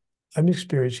sorry, I'm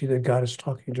experiencing that God is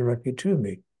talking directly to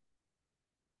me.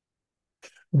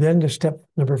 Then the step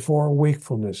number 4,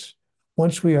 wakefulness.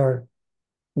 Once we are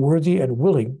worthy and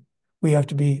willing, we have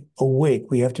to be awake.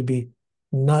 We have to be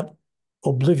not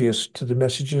oblivious to the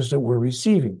messages that we're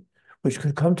receiving, which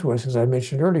could come to us, as I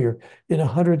mentioned earlier, in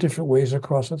 100 different ways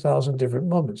across 1,000 different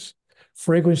moments.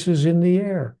 Fragrances in the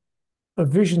air, a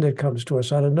vision that comes to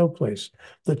us out of no place,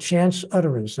 the chance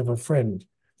utterance of a friend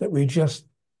that we just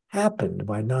happened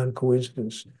by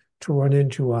non-coincidence to run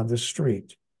into on the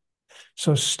street.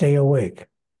 So stay awake.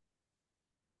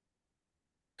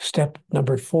 Step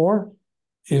number 4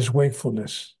 is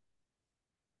wakefulness.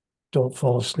 Don't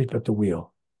fall asleep at the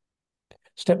wheel.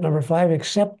 Step number 5,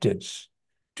 acceptance.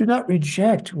 Do not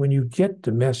reject when you get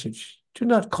the message. Do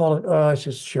not call it, oh, it's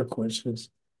just sheer coincidence.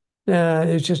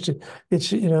 It's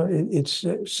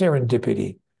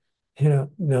serendipity.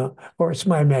 No, or it's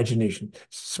my imagination.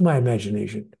 It's my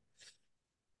imagination.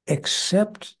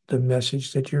 Accept the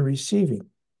message that you're receiving.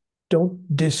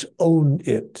 Don't disown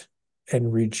it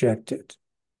and reject it,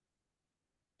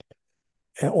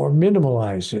 or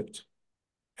minimalize it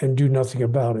and do nothing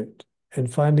about it.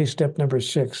 And finally, step number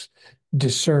 6,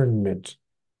 discernment.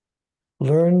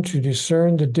 Learn to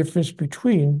discern the difference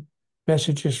between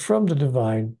messages from the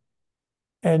divine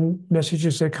and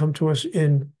messages that come to us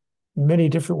in many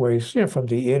different ways, from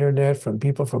the internet, from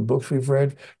people, from books we've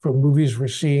read, from movies we're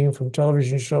seeing, from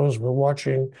television shows we're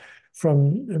watching,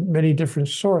 from many different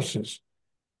sources.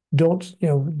 Don't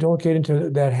get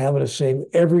into that habit of saying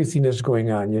everything that's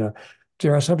going on.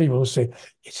 There are some people who say,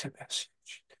 it's a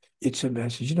message. It's a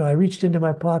message. I reached into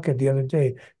my pocket the other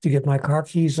day to get my car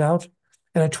keys out,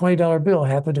 and a $20 bill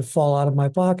happened to fall out of my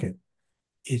pocket.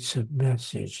 It's a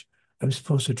message. I'm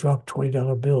supposed to drop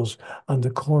 $20 bills on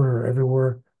the corner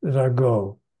everywhere that I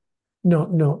go.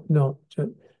 No.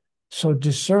 So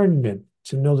discernment,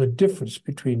 to know the difference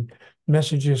between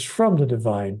messages from the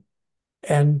divine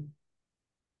and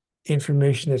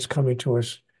information that's coming to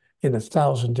us in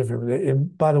 1,000 different.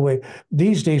 And by the way,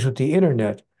 these days with the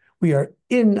internet, we are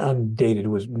inundated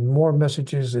with more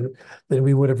messages than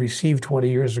we would have received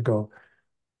 20 years ago.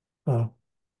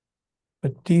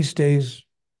 But these days,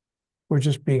 we're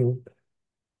just being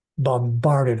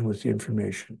bombarded with the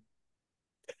information.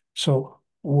 So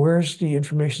where's the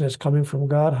information that's coming from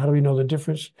God? How do we know the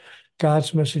difference?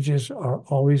 God's messages are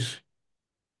always,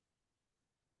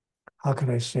 how can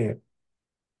I say it?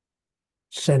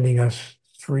 Sending us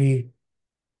 3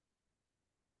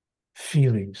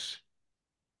 feelings: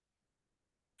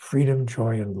 freedom,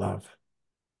 joy, and love.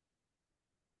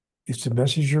 If the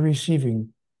message you're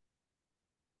receiving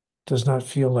does not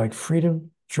feel like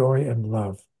freedom, joy, and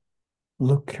love,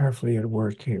 look carefully at where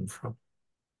it came from.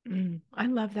 I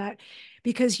love that,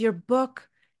 because your book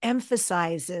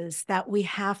emphasizes that we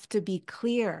have to be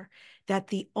clear that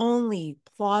the only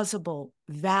plausible,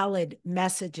 valid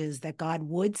messages that God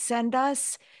would send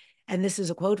us, and this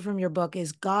is a quote from your book,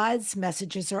 is God's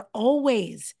messages are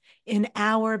always in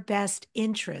our best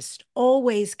interest,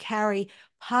 always carry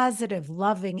positive,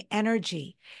 loving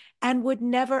energy, and would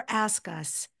never ask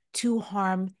us to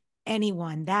harm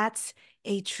anyone. That's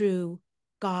a true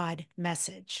God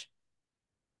message.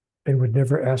 and would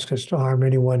never ask us to harm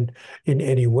anyone in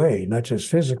any way, not just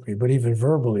physically, but even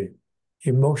verbally,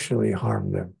 emotionally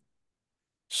harm them.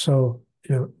 So,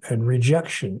 and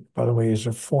rejection, by the way, is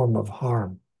a form of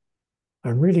harm.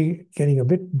 I'm really getting a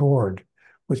bit bored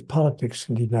with politics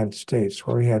in the United States,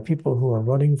 where we have people who are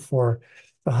running for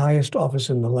the highest office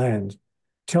in the land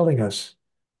telling us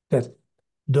that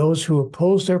those who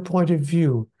oppose their point of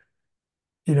view,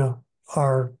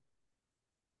 are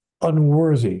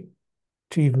unworthy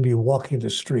to even be walking the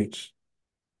streets,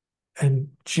 and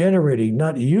generating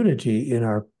not unity in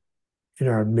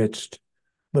our midst,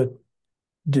 but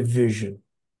division.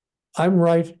 I'm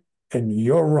right and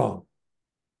you're wrong.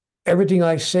 Everything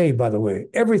I say, by the way,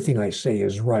 everything I say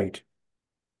is right.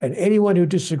 And anyone who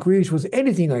disagrees with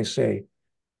anything I say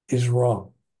is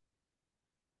wrong.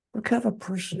 What kind of a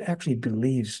person actually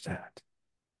believes that?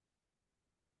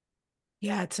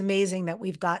 Yeah, it's amazing that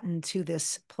we've gotten to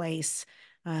this place.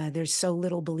 There's so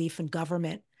little belief in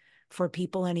government for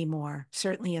people anymore,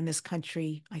 certainly in this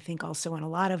country, I think also in a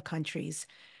lot of countries.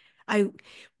 I,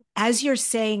 as you're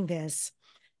saying this,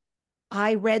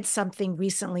 I read something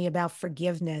recently about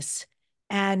forgiveness.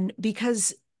 And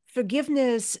because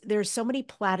forgiveness, there's so many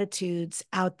platitudes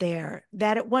out there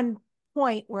that at one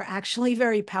point were actually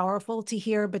very powerful to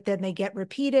hear, but then they get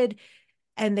repeated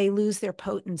and they lose their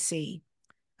potency,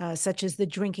 such as the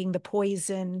drinking the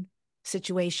poison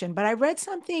situation. But I read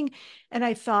something and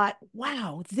I thought,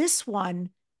 wow, this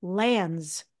one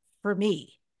lands for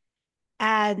me.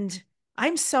 And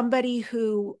I'm somebody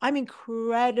who I'm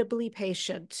incredibly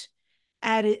patient,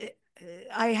 and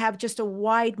I have just a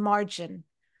wide margin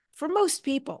for most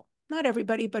people, not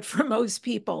everybody, but for most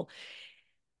people.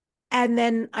 And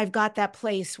then I've got that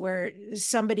place where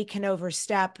somebody can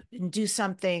overstep and do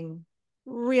something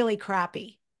really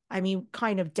crappy. I mean,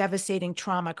 kind of devastating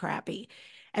trauma crappy.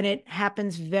 And it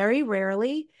happens very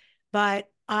rarely, but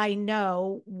I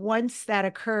know once that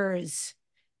occurs,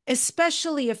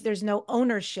 especially if there's no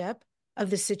ownership of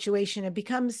the situation, it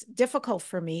becomes difficult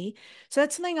for me. So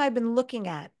that's something I've been looking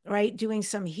at, right? Doing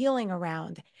some healing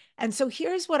around. And so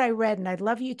here's what I read, and I'd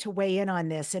love you to weigh in on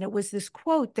this. And it was this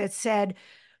quote that said,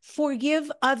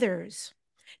 forgive others,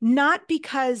 not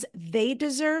because they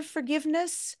deserve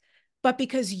forgiveness, but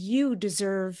because you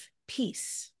deserve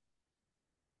peace.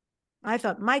 I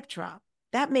thought, mic drop.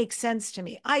 That makes sense to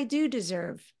me. I do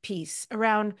deserve peace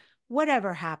around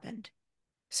whatever happened.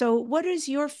 So, what is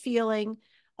your feeling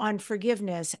on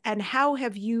forgiveness, and how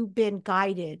have you been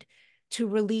guided to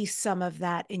release some of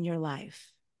that in your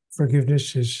life?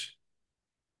 Forgiveness is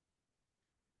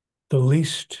the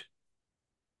least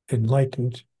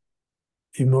enlightened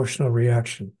emotional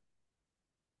reaction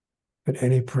that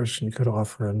any person could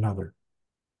offer another.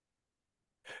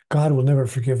 God will never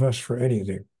forgive us for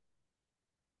anything.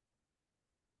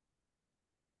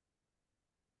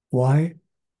 Why?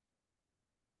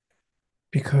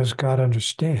 Because God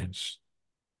understands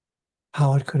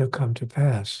how it could have come to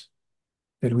pass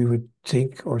that we would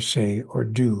think or say or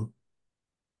do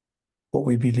what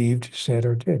we believed, said,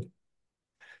 or did.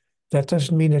 That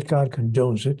doesn't mean that God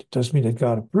condones it. It doesn't mean that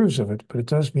God approves of it, but it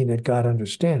does mean that God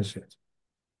understands it.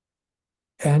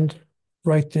 And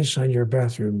write this on your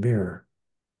bathroom mirror.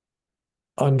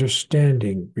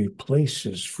 Understanding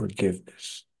replaces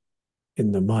forgiveness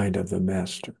in the mind of the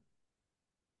master.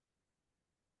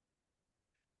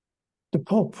 The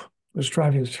Pope was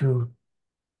driving through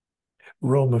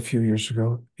Rome a few years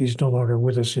ago. He's no longer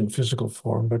with us in physical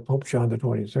form, but Pope John the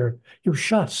 23rd, he was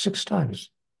shot 6 times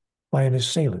by an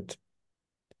assailant.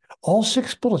 All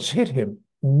 6 bullets hit him.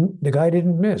 The guy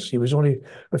didn't miss. He was only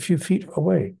a few feet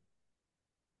away.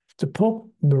 The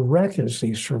Pope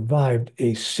miraculously survived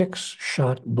a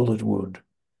 6-shot bullet wound.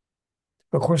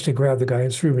 Of course, they grabbed the guy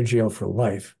and threw him in jail for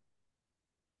life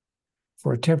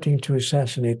for attempting to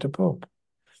assassinate the Pope.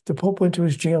 The Pope went to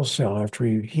his jail cell after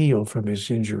he healed from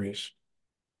his injuries.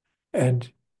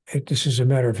 And this is a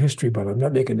matter of history, but I'm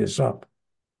not making this up.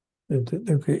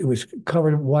 It was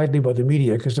covered widely by the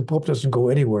media because the Pope doesn't go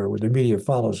anywhere where the media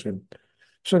follows him.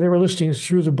 So they were listening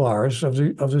through the bars of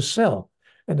the cell.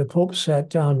 And the Pope sat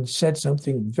down and said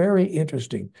something very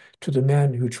interesting to the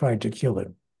man who tried to kill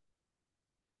him.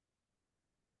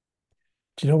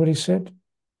 Do you know what he said?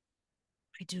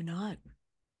 I do not.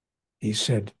 He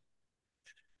said,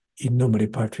 In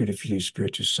nomine Patri et Filii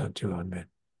Spiritus Sancti, Amen.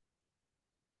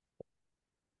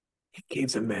 He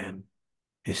gave the man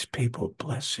his papal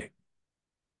blessing.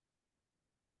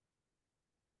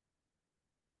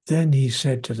 Then he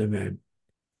said to the man,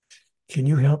 Can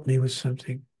you help me with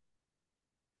something?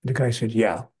 The guy said,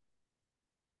 Yeah.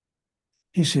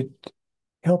 He said,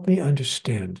 Help me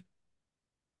understand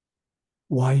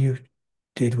why you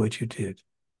did what you did.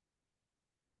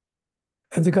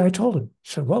 And the guy told him, he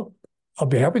said, well, I'll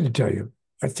be happy to tell you.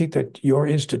 I think that your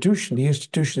institution, the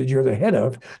institution that you're the head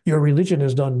of, your religion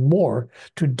has done more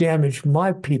to damage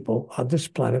my people on this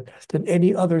planet than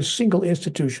any other single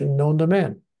institution known to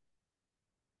man.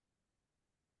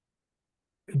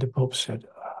 And the Pope said,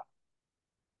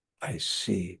 I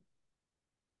see.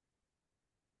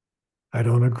 I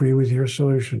don't agree with your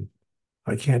solution.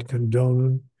 I can't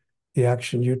condone the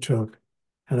action you took.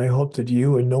 And I hope that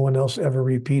you and no one else ever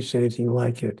repeats anything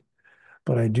like it.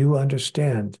 But I do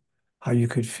understand how you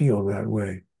could feel that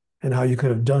way and how you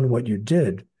could have done what you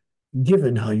did,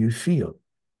 given how you feel.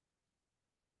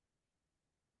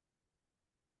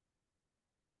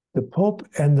 The Pope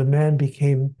and the man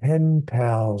became pen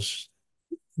pals,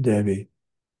 Debbie.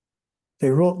 They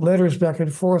wrote letters back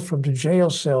and forth from the jail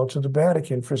cell to the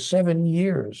Vatican for 7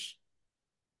 years.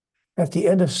 At the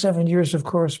end of 7 years of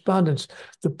correspondence,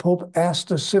 the Pope asked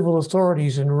the civil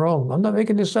authorities in Rome, I'm not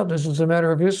making this up, this is a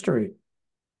matter of history.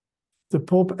 The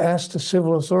Pope asked the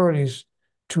civil authorities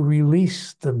to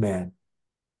release the man,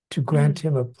 to grant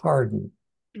him a pardon.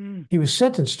 He was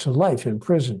sentenced to life in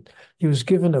prison. He was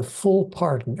given a full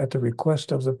pardon at the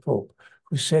request of the Pope,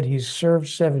 who said he's served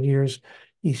 7 years,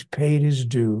 he's paid his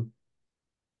due,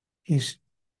 he's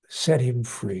set him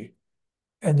free.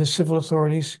 And the civil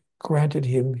authorities granted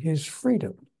him his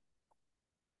freedom.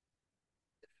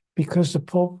 Because the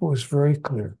Pope was very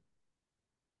clear.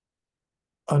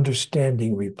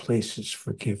 Understanding replaces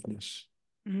forgiveness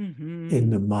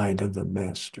in the mind of the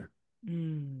master.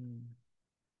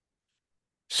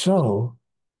 So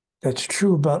that's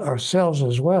true about ourselves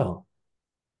as well.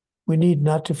 We need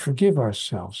not to forgive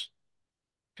ourselves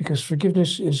because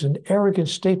forgiveness is an arrogant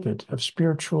statement of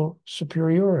spiritual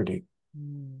superiority.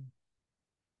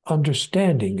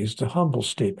 Understanding is the humble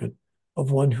statement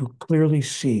of one who clearly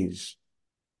sees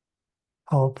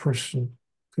how a person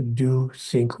could do,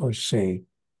 think, or say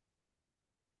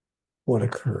what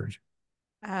occurred.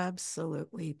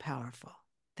 Absolutely powerful.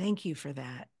 Thank you for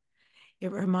that.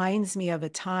 It reminds me of a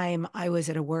time I was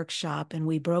at a workshop and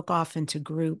we broke off into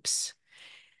groups.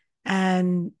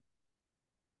 And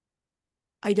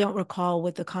I don't recall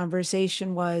what the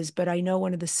conversation was, but I know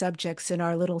one of the subjects in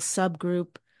our little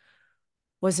subgroup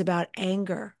was about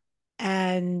anger.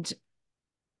 And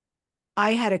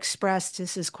I had expressed,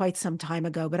 this is quite some time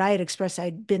ago, but I had expressed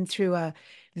I'd been through a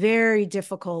very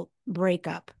difficult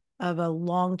breakup of a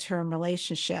long-term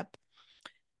relationship.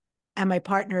 And my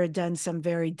partner had done some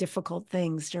very difficult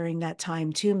things during that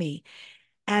time to me.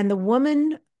 And the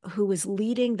woman who was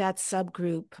leading that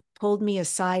subgroup pulled me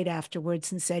aside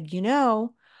afterwards and said, you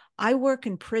know, I work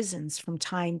in prisons from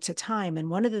time to time. And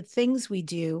one of the things we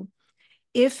do,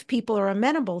 if people are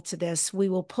amenable to this, we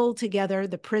will pull together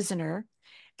the prisoner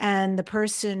and the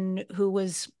person who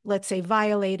was, let's say,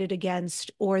 violated against,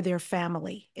 or their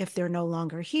family, if they're no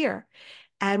longer here.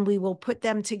 And we will put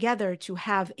them together to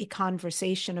have a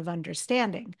conversation of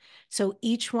understanding. So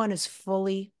each one is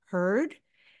fully heard.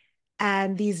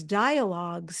 And these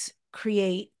dialogues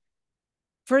create,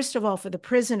 first of all, for the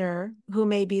prisoner who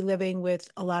may be living with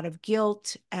a lot of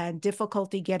guilt and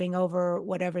difficulty getting over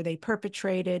whatever they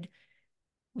perpetrated,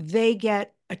 they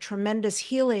get a tremendous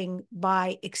healing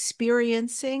by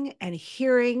experiencing and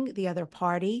hearing the other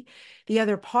party. The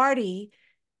other party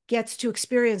gets to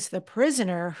experience the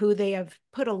prisoner who they have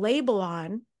put a label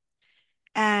on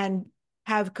and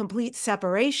have complete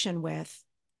separation with.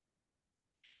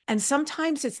 And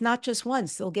sometimes it's not just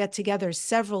once, they'll get together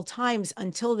several times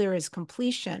until there is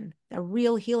completion, a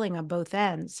real healing on both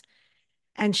ends.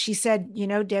 And she said, you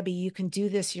know, Debbie, you can do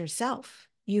this yourself.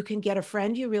 You can get a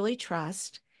friend you really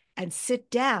trust and sit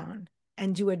down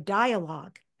and do a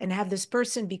dialogue and have this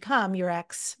person become your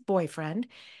ex-boyfriend.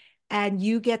 And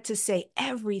you get to say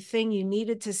everything you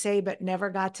needed to say but never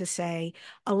got to say.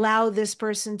 Allow this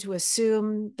person to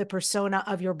assume the persona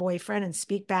of your boyfriend and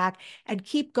speak back and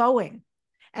keep going.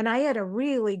 And I had a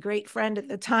really great friend at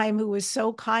the time who was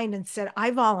so kind and said,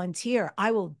 I volunteer.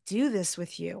 I will do this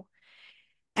with you.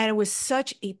 And it was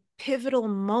such a pivotal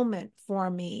moment for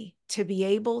me to be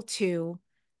able to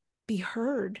be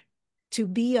heard, to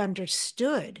be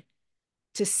understood,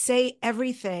 to say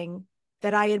everything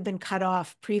that I had been cut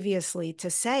off previously to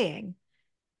saying,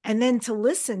 and then to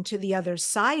listen to the other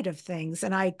side of things.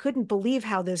 And I couldn't believe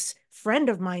how this friend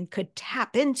of mine could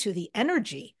tap into the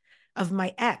energy of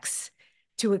my ex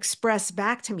to express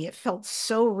back to me. It felt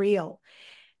so real.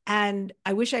 And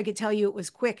I wish I could tell you it was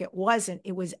quick. It wasn't.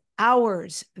 It was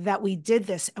hours that we did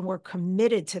this and were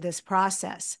committed to this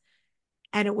process.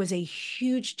 And it was a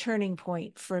huge turning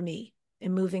point for me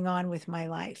in moving on with my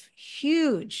life.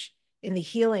 Huge in the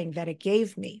healing that it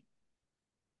gave me.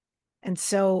 And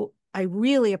so I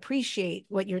really appreciate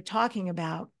what you're talking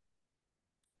about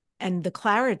and the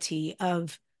clarity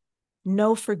of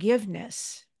no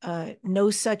forgiveness,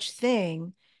 no such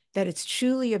thing, that it's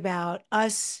truly about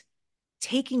us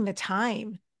taking the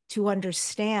time to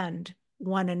understand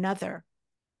one another.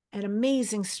 An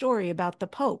amazing story about the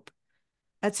Pope.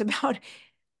 That's about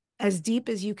as deep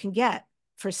as you can get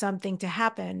for something to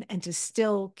happen and to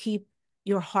still keep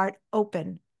your heart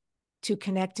open to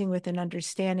connecting with and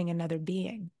understanding another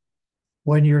being.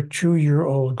 When your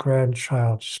 2-year-old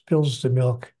grandchild spills the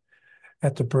milk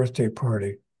at the birthday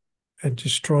party and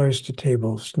destroys the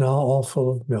tables, now all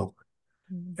full of milk,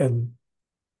 and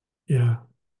yeah,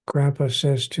 Grandpa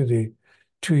says to the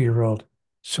 2-year-old,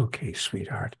 "It's okay,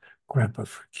 sweetheart. Grandpa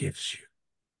forgives you."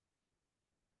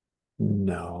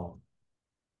 No,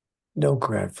 no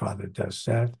grandfather does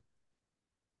that.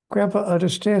 Grandpa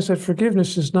understands that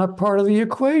forgiveness is not part of the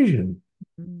equation.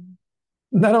 Mm.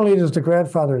 Not only does the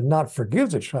grandfather not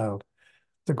forgive the child,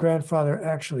 the grandfather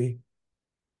actually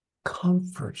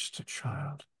comforts the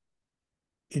child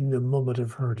in the moment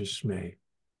of her dismay,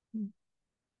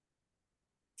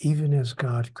 even as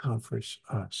God comforts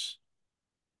us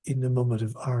in the moment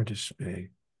of our dismay.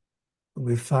 When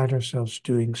we find ourselves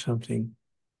doing something,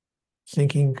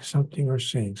 thinking something, or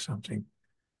saying something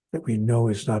that we know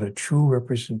is not a true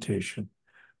representation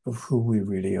of who we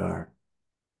really are.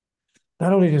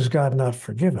 Not only does God not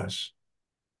forgive us,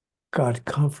 God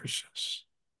comforts us.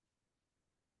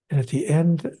 And at the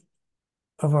end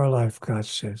of our life, God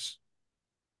says,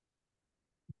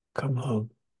 "Come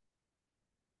home,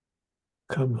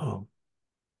 come home,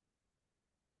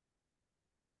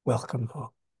 welcome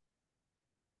home."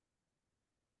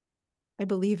 I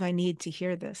believe I need to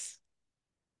hear this.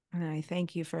 And I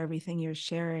thank you for everything you're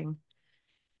sharing.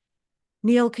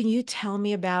 NEALE, can you tell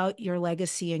me about your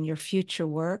legacy and your future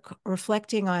work,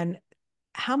 reflecting on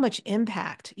how much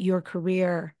impact your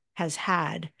career has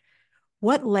had?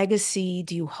 What legacy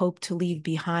do you hope to leave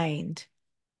behind?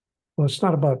 Well, it's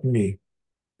not about me.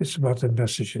 It's about the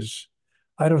messages.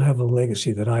 I don't have a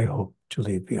legacy that I hope to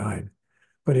leave behind,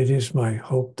 but it is my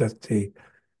hope that the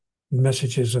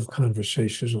messages of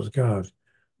conversations with God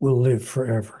will live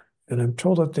forever. And I'm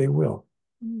told that they will.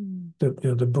 Mm.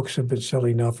 The books have been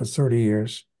selling now for 30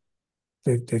 years.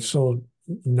 They've sold,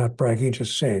 not bragging,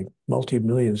 just saying,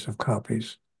 multi-millions of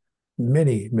copies,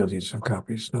 many millions of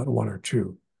copies, not one or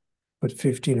two, but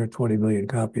 15 or 20 million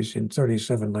copies in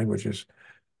 37 languages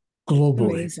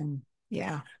globally. Amazing.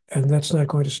 Yeah. And that's not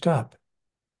going to stop.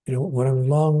 When I'm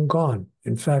long gone,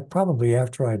 in fact, probably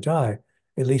after I die,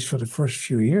 at least for the first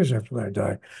few years after I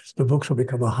die, the books will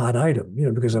become a hot item,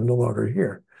 because I'm no longer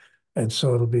here. And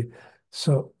so it'll be,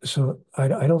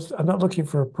 I'm not looking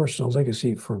for a personal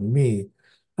legacy for me.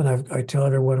 And I tell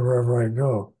everyone wherever I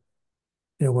go,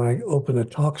 when I open a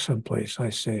talk someplace, I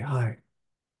say, "Hi,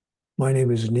 my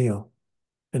name is NEALE,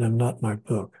 and I'm not my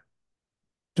book.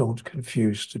 Don't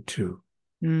confuse the two."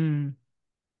 Mm.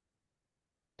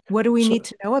 What do we need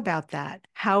So, to know about that?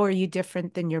 How are you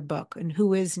different than your book? And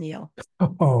who is NEALE?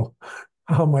 oh,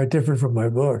 how am I different from my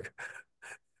book?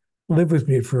 Live with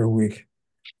me for a week,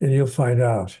 and you'll find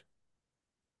out.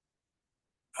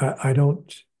 I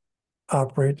don't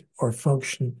operate or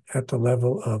function at the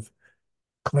level of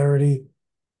clarity,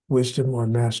 wisdom, or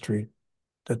mastery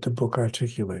that the book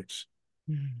articulates.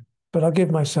 Mm. But I'll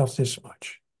give myself this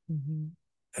much. Mm-hmm.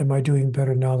 Am I doing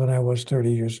better now than I was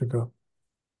 30 years ago?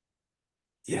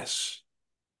 Yes,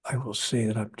 I will say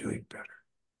that I'm doing better.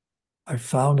 I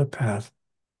found a path.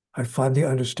 I finally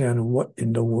understand what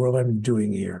in the world I'm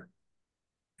doing here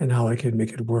and how I can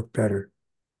make it work better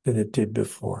than it did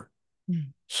before.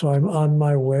 Mm. So I'm on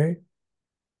my way,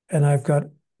 and I've got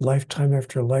lifetime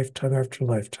after lifetime after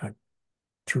lifetime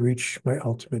to reach my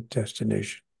ultimate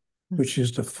destination, Mm. which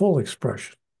is the full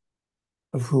expression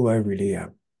of who I really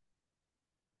am.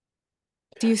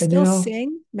 Do you And still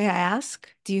sing? May I ask?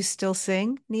 Do you still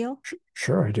sing, NEALE?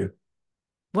 sure I do.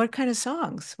 What kind of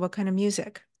songs? What kind of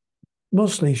music?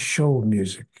 Mostly show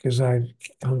music because I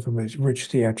come from a rich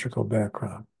theatrical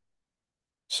background.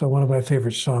 So one of my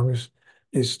favorite songs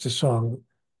is the song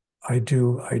I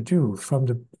Do" from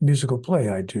the musical play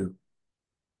I Do.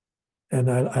 And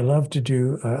I love to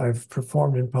do, I've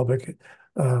performed in public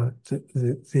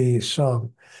the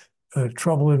song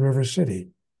Trouble in River City.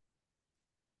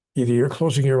 Either you're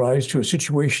closing your eyes to a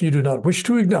situation you do not wish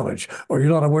to acknowledge, or you're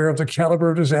not aware of the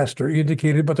caliber of disaster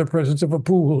indicated by the presence of a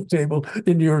pool table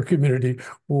in your community.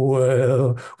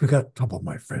 Well, we got trouble,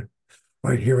 my friend.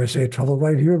 Right here, I say trouble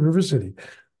right here in River City.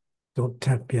 Don't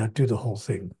tempt me. I'll do the whole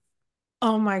thing.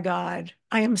 Oh my God.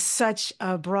 I am such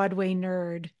a Broadway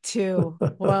nerd too.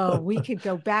 Whoa, we could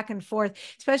go back and forth,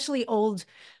 especially old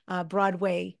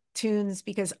Broadway tunes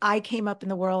because I came up in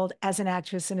the world as an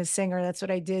actress and a singer. That's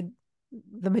what I did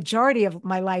the majority of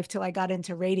my life till I got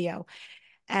into radio.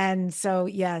 And so,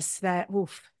 yes, that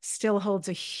still holds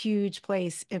a huge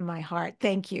place in my heart.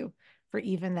 Thank you for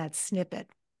even that snippet.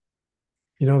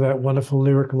 You know that wonderful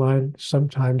lyric line,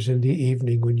 sometimes in the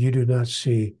evening when you do not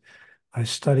see, I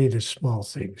study the small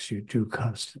things you do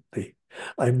constantly.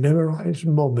 I memorize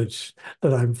moments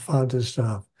that I'm fondest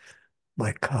of.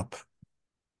 My cup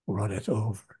runneth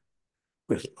over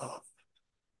with love.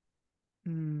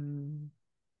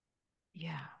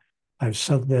 Yeah. I've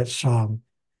sung that song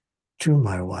to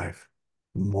my wife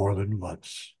more than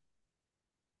once.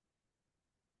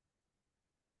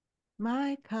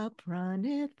 My cup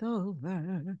runneth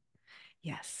over.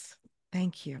 Yes.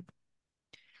 Thank you.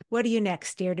 What are you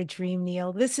next, Dare to Dream,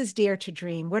 Neale? This is Dare to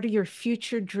Dream. What are your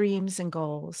future dreams and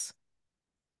goals?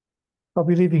 I'll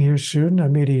be leaving here soon.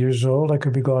 I'm 80 years old. I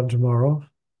could be gone tomorrow.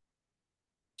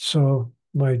 So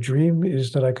my dream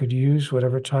is that I could use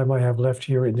whatever time I have left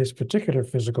here in this particular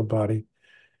physical body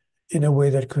in a way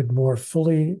that could more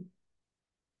fully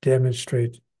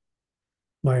demonstrate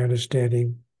my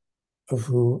understanding of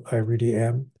who I really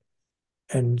am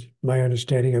and my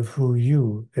understanding of who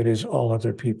you, that is, all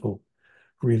other people,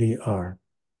 really are.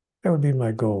 That would be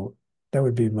my goal. That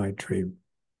would be my dream.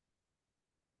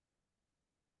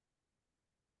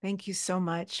 Thank you so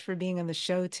much for being on the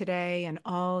show today and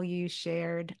all you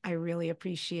shared. I really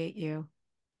appreciate you.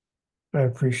 I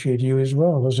appreciate you as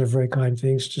well. Those are very kind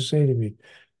things to say to me.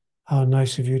 How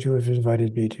nice of you to have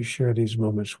invited me to share these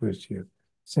moments with you.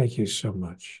 Thank you so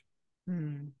much.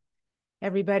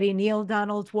 Everybody, Neale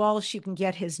Donald Walsch, you can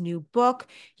get his new book.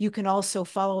 You can also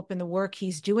follow up in the work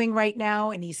he's doing right now,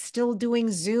 and he's still doing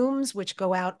Zooms, which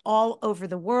go out all over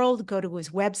the world. Go to his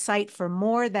website for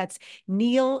more. That's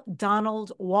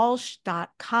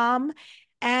neildonaldwalsh.com.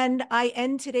 And I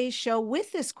end today's show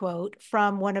with this quote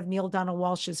from one of Neale Donald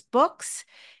Walsch's books.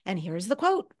 And here's the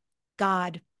quote: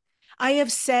 God, I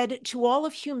have said to all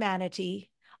of humanity,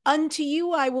 unto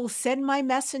you I will send my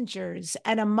messengers,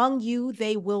 and among you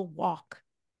they will walk.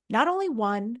 Not only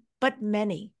one, but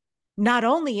many. Not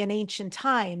only in ancient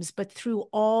times, but through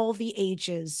all the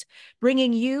ages,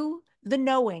 bringing you the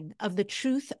knowing of the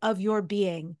truth of your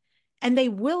being. And they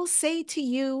will say to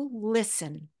you,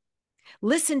 listen.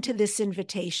 Listen to this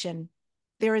invitation.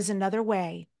 There is another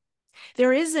way.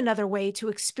 There is another way to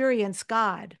experience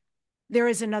God. There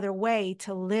is another way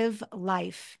to live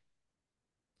life.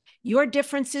 Your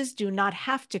differences do not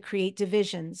have to create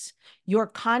divisions. Your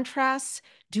contrasts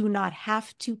do not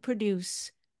have to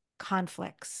produce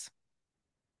conflicts.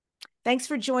 Thanks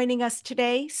for joining us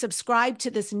today. Subscribe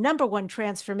to this #1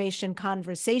 transformation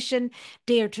conversation,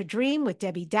 Dare to Dream with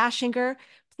Debbie Dachinger.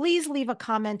 Please leave a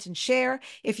comment and share.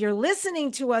 If you're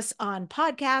listening to us on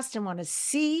podcast and want to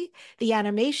see the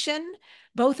animation,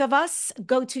 both of us,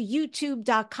 go to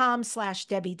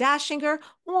youtube.com/Debbie Dachinger,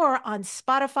 or on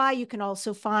Spotify. You can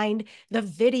also find the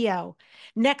video.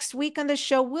 Next week on the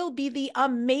show will be the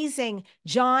amazing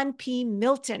John P.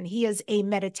 Milton. He is a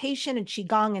meditation and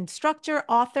Qigong instructor,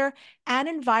 author, and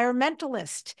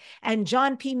environmentalist. And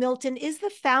John P. Milton is the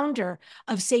founder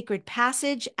of Sacred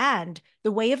Passage and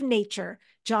The Way of Nature.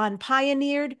 John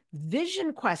pioneered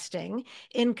vision questing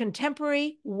in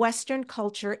contemporary Western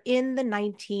culture in the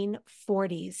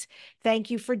 1940s.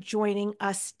 Thank you for joining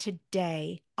us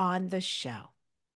today on the show.